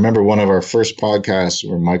for. And I remember one of our first podcasts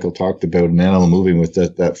where Michael talked about an animal moving with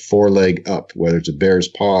that foreleg up, whether it's a bear's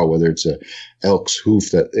paw, whether it's a elk's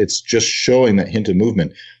hoof, that it's just showing that hint of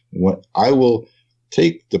movement. I will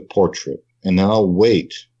take the portrait and then I'll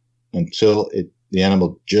wait until the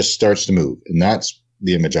animal just starts to move. And that's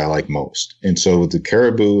the image I like most. And so with the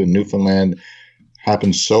caribou in Newfoundland,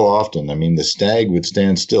 happens so often. I mean, the stag would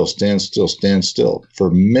stand still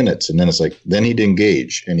for minutes. And then it's like, then he'd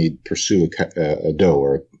engage and he'd pursue a doe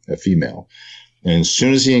or a female. And as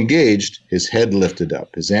soon as he engaged, his head lifted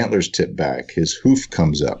up, his antlers tipped back, his hoof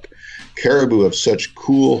comes up. Caribou have such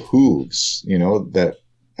cool hooves, that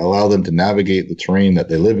allow them to navigate the terrain that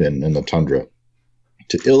they live in the tundra,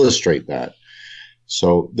 to illustrate that.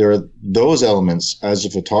 So there are those elements. As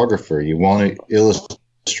a photographer, you want to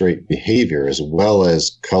illustrate behavior as well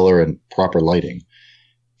as color and proper lighting.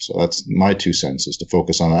 So that's my 2 cents, is to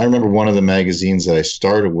focus on it. I remember one of the magazines that I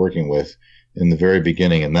started working with in the very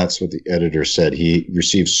beginning, and that's what the editor said. He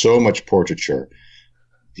received so much portraiture.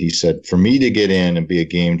 He said, for me to get in and be a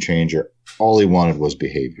game changer, all he wanted was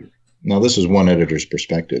behavior. Now, this is one editor's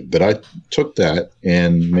perspective, but I took that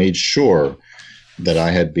and made sure that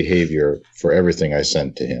I had behavior for everything I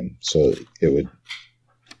sent to him, so it would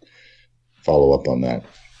follow up on that.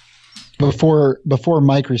 Before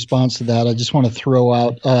Mike responds to that, I just want to throw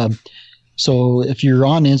out, so if you're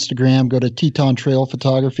on Instagram, go to Teton Trail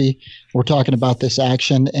Photography. We're talking about this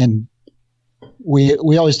action, and we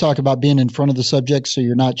always talk about being in front of the subject so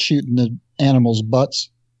you're not shooting the animals' butts.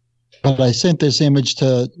 But I sent this image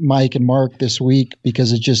to Mike and Mark this week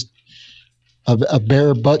because it's just a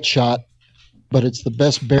bear butt shot, but it's the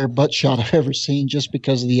best bear butt shot I've ever seen just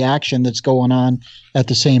because of the action that's going on at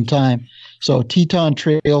the same time. So Teton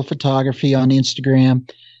Trail Photography on Instagram.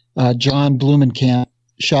 John Blumenkamp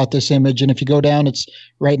shot this image. And if you go down, it's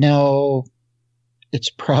right now, it's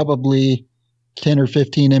probably 10 or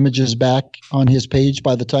 15 images back on his page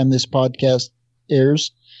by the time this podcast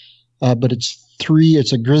airs. But it's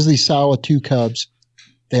a grizzly sow with 2 cubs.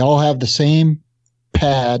 They all have the same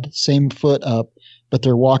pad, same foot up, but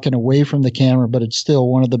they're walking away from the camera. But it's still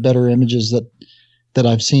one of the better images that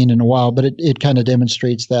I've seen in a while. But it kind of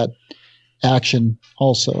demonstrates that action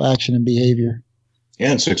and behavior.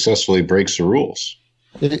 Yeah, and successfully breaks the rules.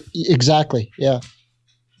 Exactly, yeah.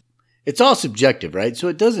 It's all subjective, right?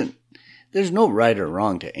 So there's no right or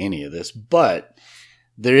wrong to any of this, but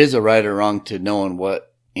there is a right or wrong to knowing what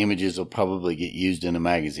images will probably get used in a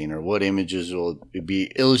magazine, or what images will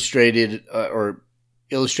be illustrated or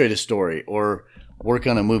illustrate a story or work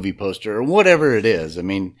on a movie poster or whatever it is. I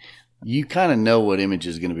mean, you kind of know what image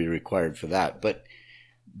is going to be required for that. But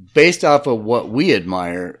based off of what we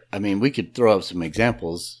admire, I mean, we could throw up some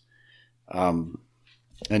examples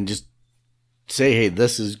and just say, hey,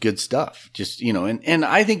 this is good stuff. Just, and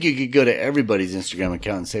I think you could go to everybody's Instagram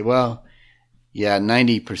account and say, well, yeah,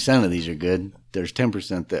 90% of these are good. There's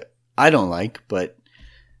 10% that I don't like, but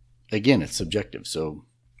again, it's subjective. So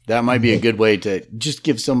that might be a good way to just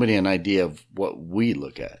give somebody an idea of what we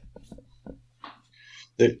look at.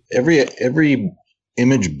 Every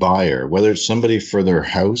image buyer, whether it's somebody for their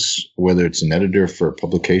house, whether it's an editor for a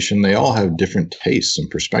publication, they all have different tastes and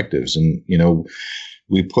perspectives. And,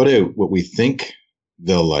 we put out what we think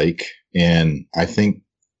they'll like. And I think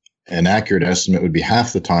an accurate estimate would be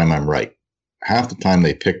half the time I'm right. Half the time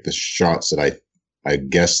they pick the shots that I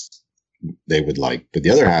guess they would like. But the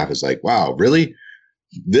other half is like, wow, really?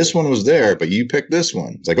 This one was there, but you picked this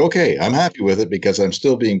one. It's like, okay, I'm happy with it because I'm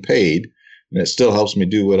still being paid and it still helps me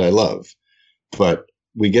do what I love. But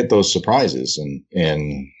we get those surprises,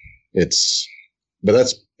 and but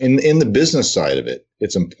that's in the business side of it.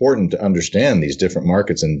 It's important to understand these different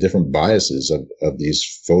markets and different biases of these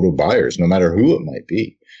photo buyers, no matter who it might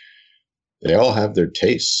be. They all have their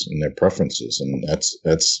tastes and their preferences, and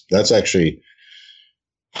that's actually,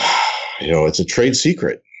 it's a trade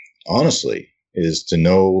secret, honestly, is to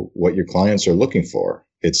know what your clients are looking for.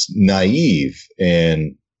 It's naive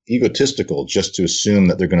and egotistical just to assume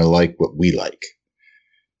that they're going to like what we like.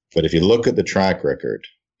 But if you look at the track record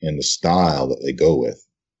and the style that they go with,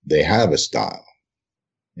 they have a style.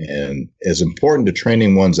 And it's important to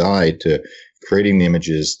training one's eye to creating the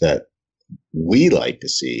images that we like to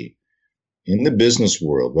see in the business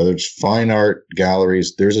world, whether it's fine art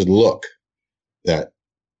galleries. There's a look that,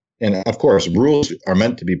 and of course, rules are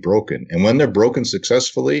meant to be broken. And when they're broken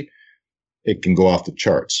successfully, it can go off the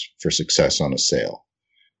charts for success on a sale.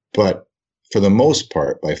 But for the most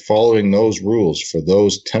part, by following those rules for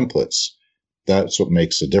those templates, that's what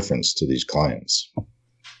makes a difference to these clients.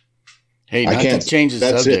 Hey, not to change the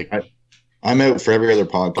subject. I'm out for every other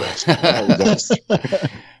podcast.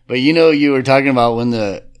 But you were talking about when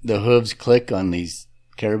the the hooves click on these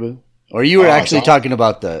caribou? Or you were actually talking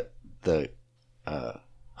about the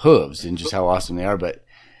hooves and just how awesome they are, but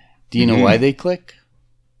do you know why they click?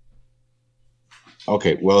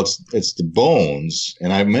 Okay, well, it's the bones,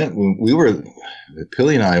 and I meant when we were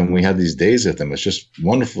Pilly and I, when we had these days with them, it's just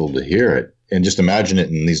wonderful to hear it and just imagine it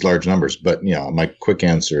in these large numbers. But my quick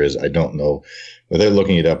answer is I don't know. Without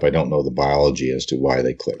looking it up, I don't know the biology as to why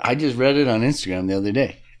they click. I just read it on Instagram the other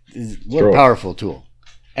day. What a powerful tool!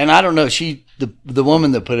 And I don't know. The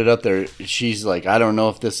woman that put it up there, she's like, I don't know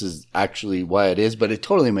if this is actually why it is, but it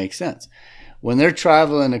totally makes sense. When they're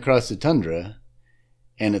traveling across the tundra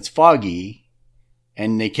and it's foggy,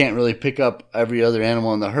 and they can't really pick up every other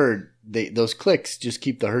animal in the herd, those clicks just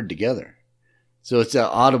keep the herd together. So it's that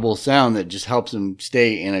audible sound that just helps them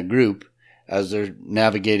stay in a group as they're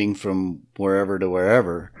navigating from wherever to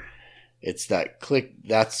wherever. It's that click.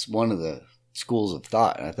 That's one of the schools of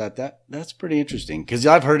thought. I thought that's pretty interesting because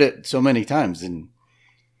I've heard it so many times, and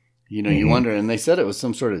you wonder. And they said it was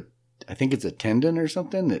some sort of, I think it's a tendon or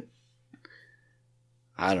something that,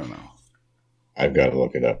 I don't know. I've got to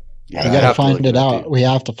look it up. Yeah, we got to find it out. We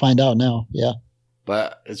have to find out now. Yeah.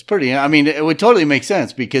 But it's pretty, I mean, it would totally make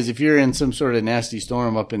sense because if you're in some sort of nasty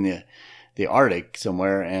storm up in the Arctic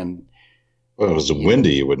somewhere and. Well, if it was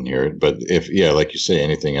windy, you wouldn't hear it. But like you say,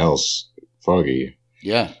 anything else, foggy.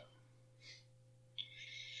 Yeah.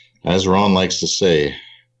 As Ron likes to say,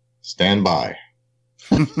 stand by.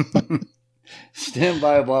 Stand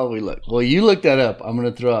by while we look. Well, you look that up. I'm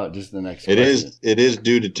going to throw out just the next question. It is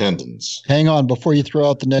due to tendons. Hang on. Before you throw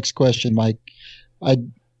out the next question, Mike,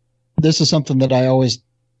 this is something that I always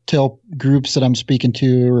tell groups that I'm speaking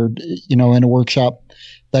to or, in a workshop,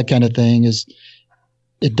 that kind of thing is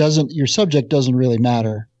your subject doesn't really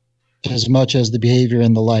matter as much as the behavior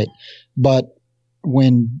and the light. But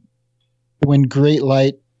when great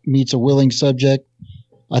light meets a willing subject,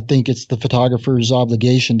 I think it's the photographer's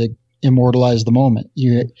obligation to immortalize the moment.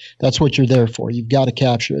 That's what you're there for. You've got to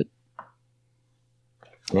capture it.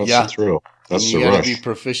 That's the thrill. That's the rush. You got to be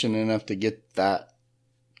proficient enough to get that,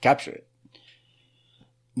 capture it,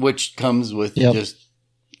 which comes with just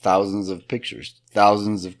thousands of pictures,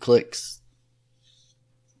 thousands of clicks,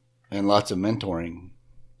 and lots of mentoring.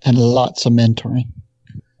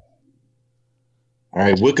 All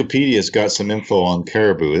right, Wikipedia's got some info on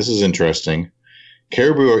caribou. This is interesting.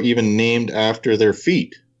 Caribou are even named after their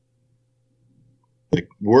feet. The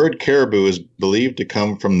word caribou is believed to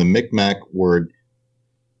come from the Mi'kmaq word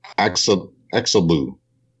Axalbu,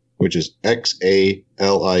 which is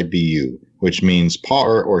Xalibu, which means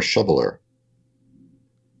pawer or shoveler.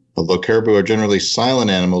 Although caribou are generally silent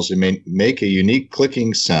animals, they may make a unique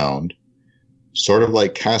clicking sound, sort of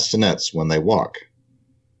like castanets when they walk.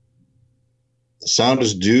 The sound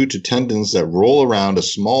is due to tendons that roll around a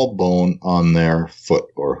small bone on their foot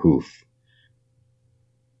or hoof.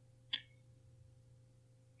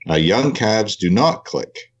 Now, young calves do not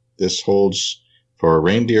click. This holds for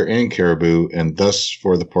reindeer and caribou, and thus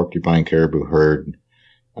for the porcupine caribou herd.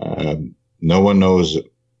 No one knows at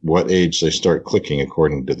what age they start clicking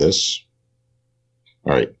according to this.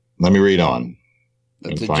 All right, let me read on.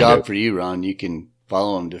 That's a job for you, Ron. You can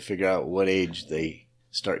follow them to figure out what age they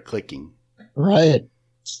start clicking. Right.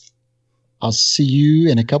 I'll see you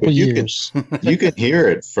in a couple years. You can hear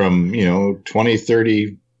it from, 20,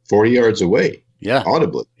 30, 40 yards away. Yeah.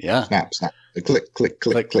 Audibly. Yeah. Snap, snap. Click, click,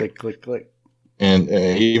 click, click. Click, click, click. And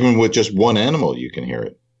even with just one animal, you can hear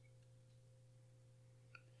it.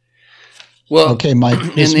 Well, okay,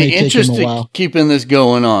 Mike. In the interest of keeping this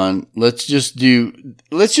going on, let's just do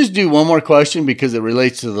one more question because it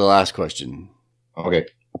relates to the last question. Okay.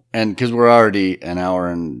 And because we're already an hour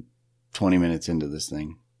and 20 minutes into this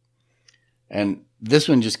thing. And this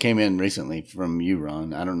one just came in recently from you,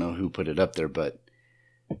 Ron. I don't know who put it up there, but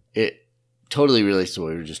it totally relates to what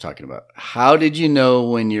we were just talking about. How did you know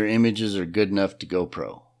when your images are good enough to go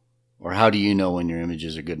pro? Or how do you know when your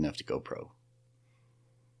images are good enough to go pro?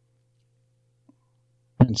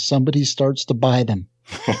 When somebody starts to buy them.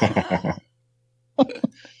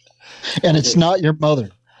 And it's not your mother.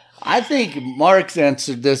 I think Mark's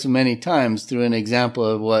answered this many times through an example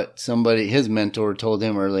of what his mentor told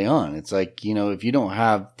him early on. It's like, if you don't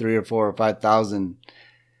have 3 or 4 or 5,000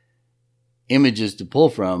 images to pull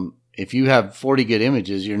from, if you have 40 good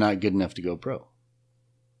images, you're not good enough to go pro.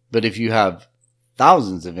 But if you have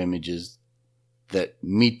thousands of images that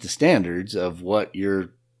meet the standards of what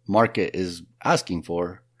your market is asking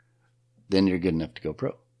for, then you're good enough to go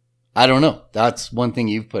pro. I don't know. That's one thing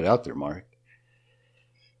you've put out there, Mark.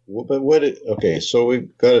 Well, but so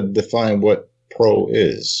we've got to define what pro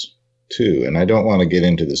is. too. And I don't want to get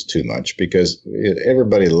into this too much because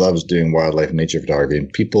everybody loves doing wildlife and nature photography,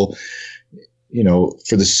 and people,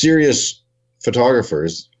 for the serious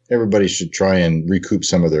photographers, everybody should try and recoup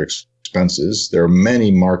some of their expenses. There are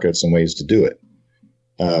many markets and ways to do it.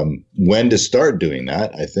 When to start doing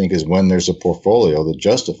that, I think, is when there's a portfolio that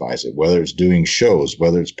justifies it, whether it's doing shows,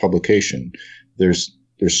 whether it's publication. There's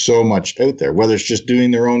so much out there, whether it's just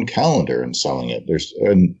doing their own calendar and selling it.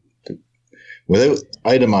 Without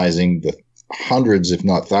itemizing the hundreds, if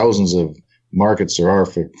not thousands of markets there are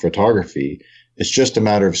for photography, it's just a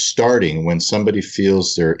matter of starting when somebody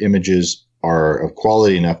feels their images are of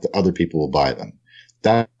quality enough that other people will buy them.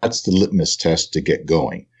 That's the litmus test to get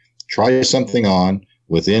going. Try something on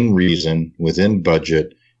within reason, within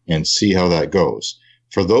budget, and see how that goes.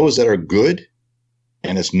 For those that are good,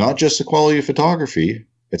 and it's not just the quality of photography,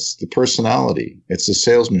 it's the personality, it's the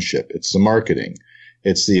salesmanship, it's the marketing,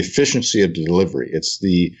 it's the efficiency of the delivery, it's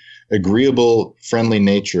the agreeable, friendly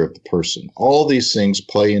nature of the person. All these things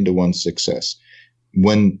play into one's success.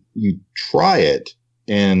 When you try it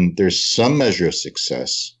and there's some measure of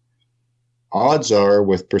success, odds are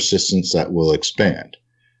with persistence that will expand.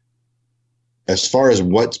 As far as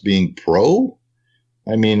what's being pro,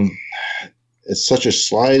 I mean, it's such a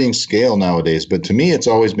sliding scale nowadays, but to me, it's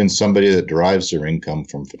always been somebody that derives their income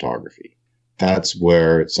from photography. That's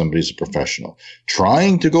where somebody's a professional.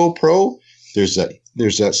 Trying to go pro, there's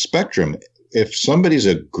that spectrum. If somebody's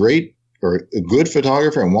a great or a good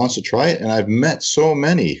photographer and wants to try it, and I've met so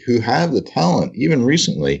many who have the talent, even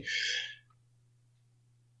recently,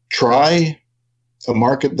 try a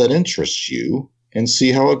market that interests you and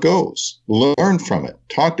see how it goes. Learn from it.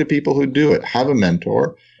 Talk to people who do it. Have a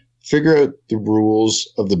mentor. Figure out the rules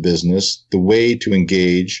of the business, the way to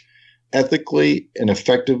engage ethically and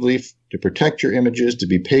effectively to protect your images, to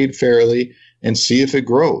be paid fairly, and see if it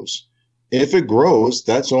grows. If it grows,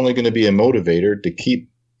 that's only going to be a motivator to keep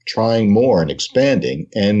trying more and expanding,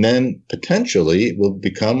 and then potentially it will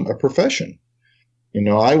become a profession.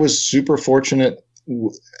 I was super fortunate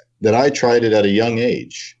that I tried it at a young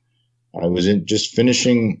age. I was just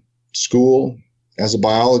finishing school as a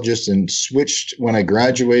biologist and switched when I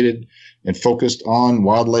graduated and focused on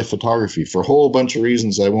wildlife photography for a whole bunch of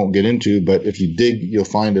reasons I won't get into, but if you dig, you'll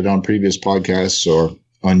find it on previous podcasts or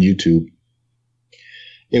on YouTube.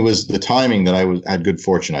 It was the timing that I had good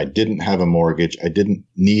fortune. I didn't have a mortgage. I didn't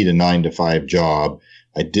need a 9-to-5 job.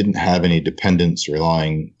 I didn't have any dependents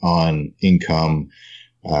relying on income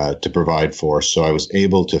to provide for. So I was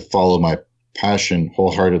able to follow my passion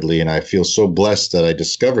wholeheartedly, and I feel so blessed that I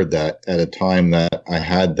discovered that at a time that I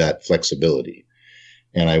had that flexibility,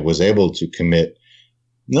 and I was able to commit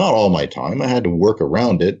not all my time. I had to work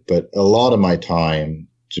around it, but a lot of my time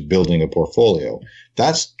to building a portfolio.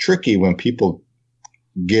 That's tricky when people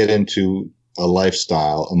get into a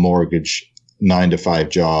lifestyle, a mortgage, 9-to-5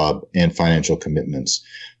 job, and financial commitments.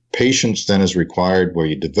 Patience then is required, where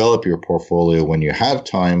you develop your portfolio when you have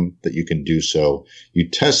time that you can do so. You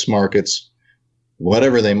test markets,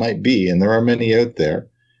 whatever they might be, and there are many out there,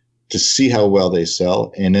 to see how well they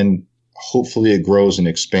sell, and then hopefully it grows and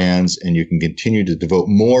expands, and you can continue to devote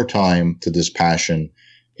more time to this passion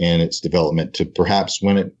and its development to perhaps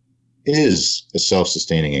when it is a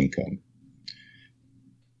self-sustaining income.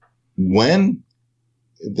 When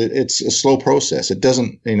it's a slow process, it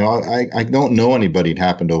doesn't, I don't know anybody it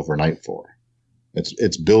happened overnight for.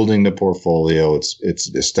 It's building the portfolio. It's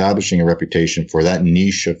establishing a reputation for that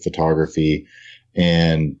niche of photography,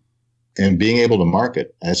 and being able to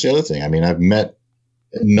market. That's the other thing. I mean, I've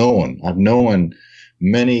known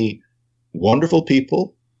many wonderful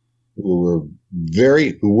people who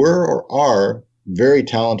were or are very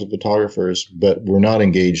talented photographers, but were not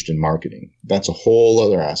engaged in marketing. That's a whole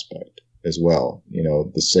other aspect as well.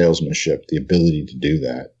 The salesmanship, the ability to do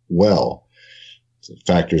that well,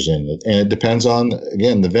 factors in it. And it depends on,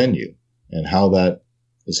 again, the venue and how that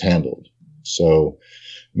is handled. So,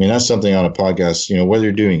 I mean, that's something on a podcast, whether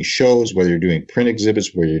you're doing shows, whether you're doing print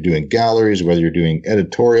exhibits, whether you're doing galleries, whether you're doing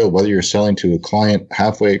editorial, whether you're selling to a client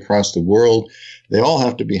halfway across the world, they all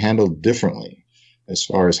have to be handled differently as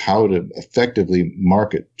far as how to effectively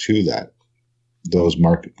market to those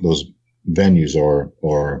venues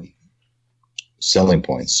or selling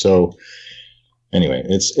points. So anyway,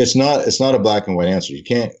 it's not a black and white answer. You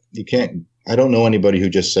can't, I don't know anybody who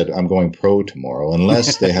just said, I'm going pro tomorrow,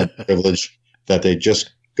 unless they had the privilege that they just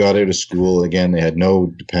got out of school. Again, they had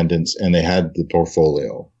no dependents and they had the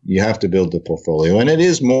portfolio. You have to build the portfolio. And it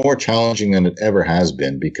is more challenging than it ever has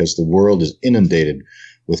been because the world is inundated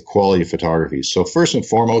with quality photography. So first and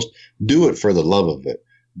foremost, do it for the love of it.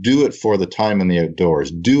 Do it for the time in the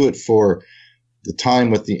outdoors. Do it for the time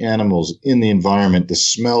with the animals in the environment, the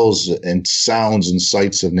smells and sounds and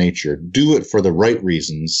sights of nature. Do it for the right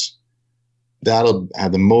reasons. That'll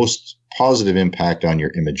have the most positive impact on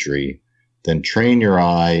your imagery. Then train your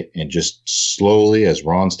eye and just slowly, as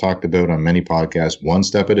Ron's talked about on many podcasts, one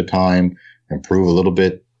step at a time, improve a little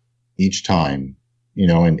bit each time,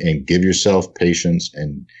 and give yourself patience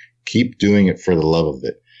and keep doing it for the love of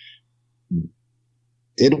it.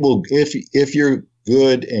 It will, if you're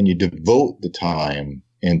good and you devote the time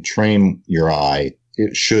and train your eye,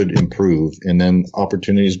 it should improve, and then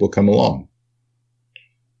opportunities will come along.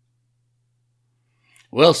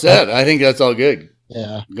 Well said. I think that's all good.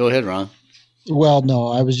 Yeah. Go ahead, Ron. Well, no,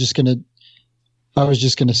 I was just gonna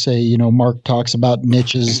say, Mark talks about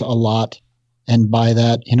niches a lot, and by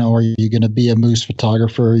that, are you going to be a moose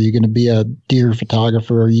photographer? Are you going to be a deer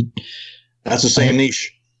photographer? That's the same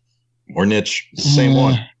niche or niche. It's the same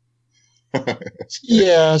one.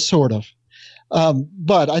 Yeah, sort of.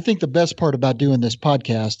 But I think the best part about doing this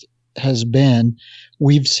podcast has been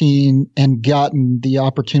we've seen and gotten the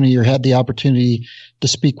opportunity, or had the opportunity, to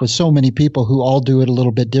speak with so many people who all do it a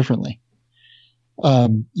little bit differently.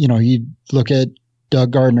 You look at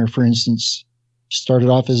Doug Gardner, for instance, started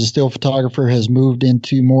off as a still photographer, has moved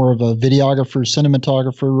into more of a videographer,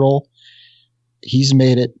 cinematographer role. He's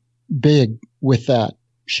made it big with that.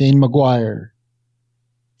 Shane McGuire,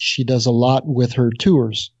 she does a lot with her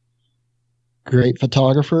tours. Great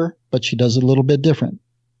photographer, but she does it a little bit different.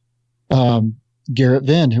 Garrett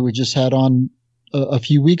Vinn, who we just had on a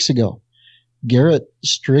few weeks ago. Garrett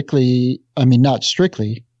not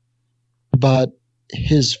strictly, but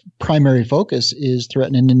his primary focus is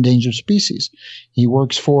threatened and endangered species. He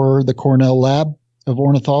works for the Cornell Lab of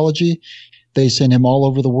Ornithology. They send him all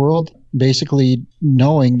over the world, basically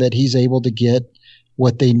knowing that he's able to get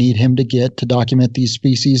what they need him to get to document these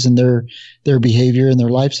species and their behavior and their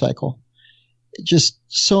life cycle. Just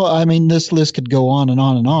so, this list could go on and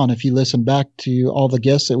on and on. If you listen back to all the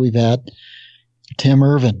guests that we've had, Tim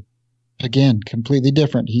Irvin, again, completely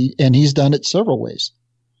different. He's done it several ways.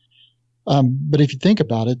 But if you think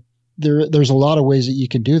about it, there's a lot of ways that you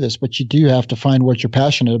can do this, but you do have to find what you're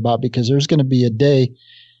passionate about, because there's going to be a day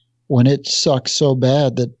when it sucks so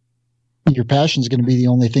bad that your passion is going to be the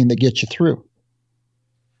only thing that gets you through.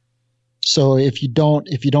 So if you don't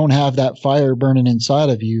have that fire burning inside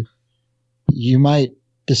of you, you might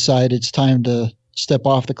decide it's time to step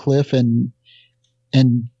off the cliff and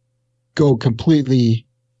go completely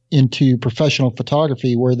into professional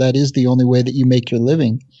photography, where that is the only way that you make your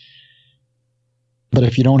living. But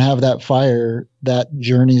if you don't have that fire, that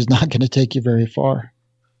journey is not going to take you very far.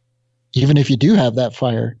 Even if you do have that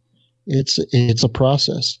fire, it's a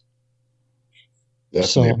process.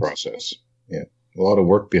 Definitely a process. Yeah. A lot of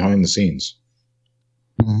work behind the scenes.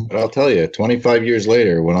 Mm-hmm. But I'll tell you, 25 years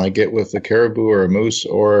later, when I get with a caribou or a moose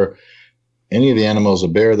or any of the animals, a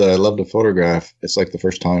bear that I love to photograph, it's like the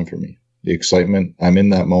first time for me. The excitement, I'm in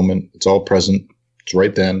that moment. It's all present. It's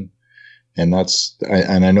right then. And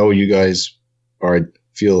I know you guys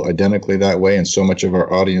feel identically that way, and so much of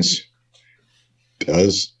our audience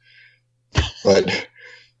does. But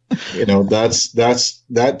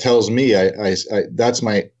that tells me that's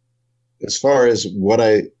my, as far as what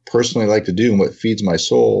I personally like to do and what feeds my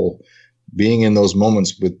soul, being in those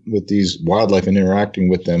moments with these wildlife and interacting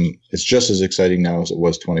with them, it's just as exciting now as it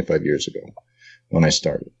was 25 years ago when I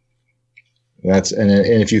started. And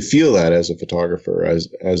if you feel that as a photographer,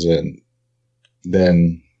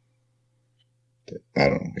 then I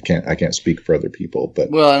don't know. I can't speak for other people,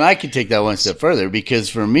 but well, and I could take that one step further, because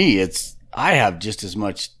for me, I have just as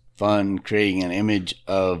much fun creating an image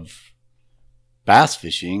of bass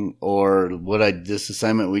fishing or this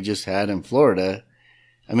assignment we just had in Florida.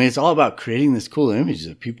 It's all about creating this cool image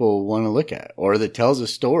that people want to look at, or that tells a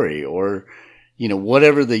story, or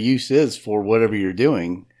whatever the use is for whatever you're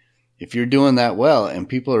doing. If you're doing that well and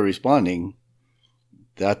people are responding,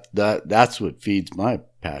 that's what feeds my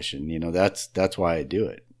passion. That's why I do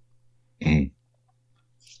it. Mm-hmm.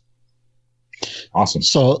 Awesome.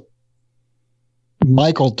 So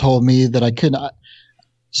Michael told me that I couldn't.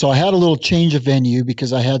 So I had a little change of venue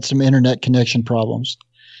because I had some internet connection problems.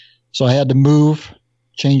 So I had to move,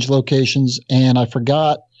 change locations, and I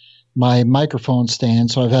forgot my microphone stand.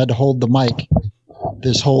 So I've had to hold the mic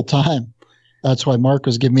this whole time. That's why Mark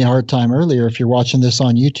was giving me a hard time earlier, if you're watching this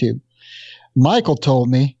on YouTube. Michael told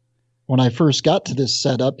me when I first got to this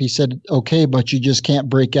setup, he said, okay, but you just can't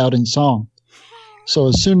break out in song. So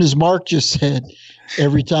as soon as Mark just said,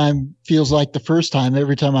 every time feels like the first time,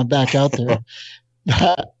 every time I'm back out there,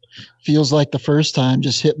 that feels like the first time,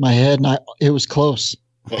 just hit my head, and it was close.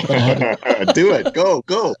 Do it. Go.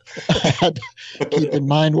 I had to keep in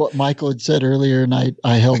mind what Michael had said earlier, and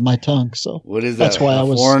I held my tongue. So what is that? That's why I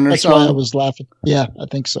was. That's why I was laughing. Yeah, I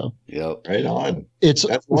think so. Yep. Right on. It's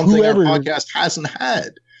That's one thing our podcast hasn't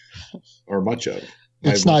had, or much of.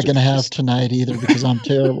 It's not going to have tonight either because I'm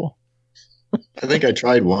terrible. I think I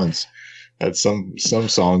tried once at some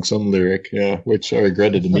song, some lyric, which I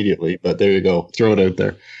regretted immediately. But there you go. Throw it out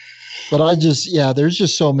there. But there's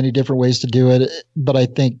just so many different ways to do it. But I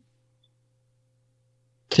think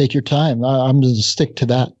take your time. I'm going to stick to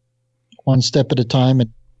that, one step at a time.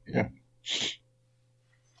 Yeah.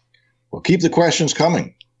 Well, keep the questions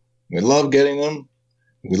coming. We love getting them.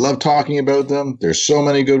 We love talking about them. There's so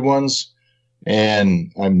many good ones.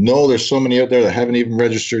 And I know there's so many out there that haven't even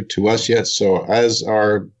registered to us yet. So as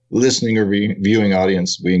our listening or viewing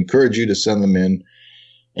audience, we encourage you to send them in.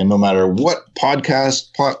 And no matter what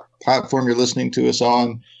podcast platform you're listening to us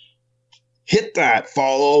on, hit that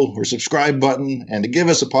follow or subscribe button and to give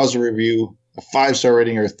us a positive review, a 5-star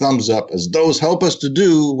rating or a thumbs up, as those help us to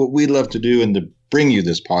do what we love to do and to bring you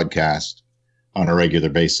this podcast on a regular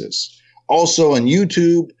basis. Also on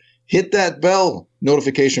YouTube, hit that bell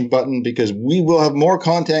notification button because we will have more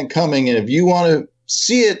content coming. And if you want to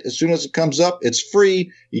see it as soon as it comes up, it's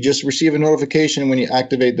free. You just receive a notification when you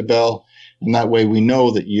activate the bell. And that way we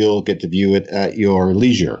know that you'll get to view it at your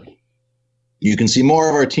leisure. You can see more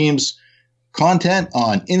of our team's content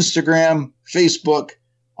on Instagram, Facebook,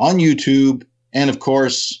 on YouTube, and of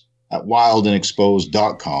course at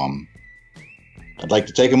wildandexposed.com. I'd like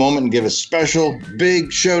to take a moment and give a special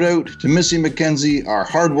big shout out to Missy McKenzie, our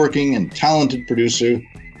hardworking and talented producer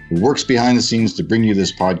who works behind the scenes to bring you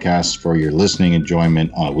this podcast for your listening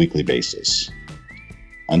enjoyment on a weekly basis.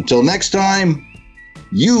 Until next time,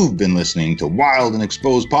 you've been listening to Wild and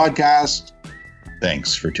Exposed Podcast.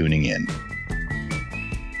 Thanks for tuning in.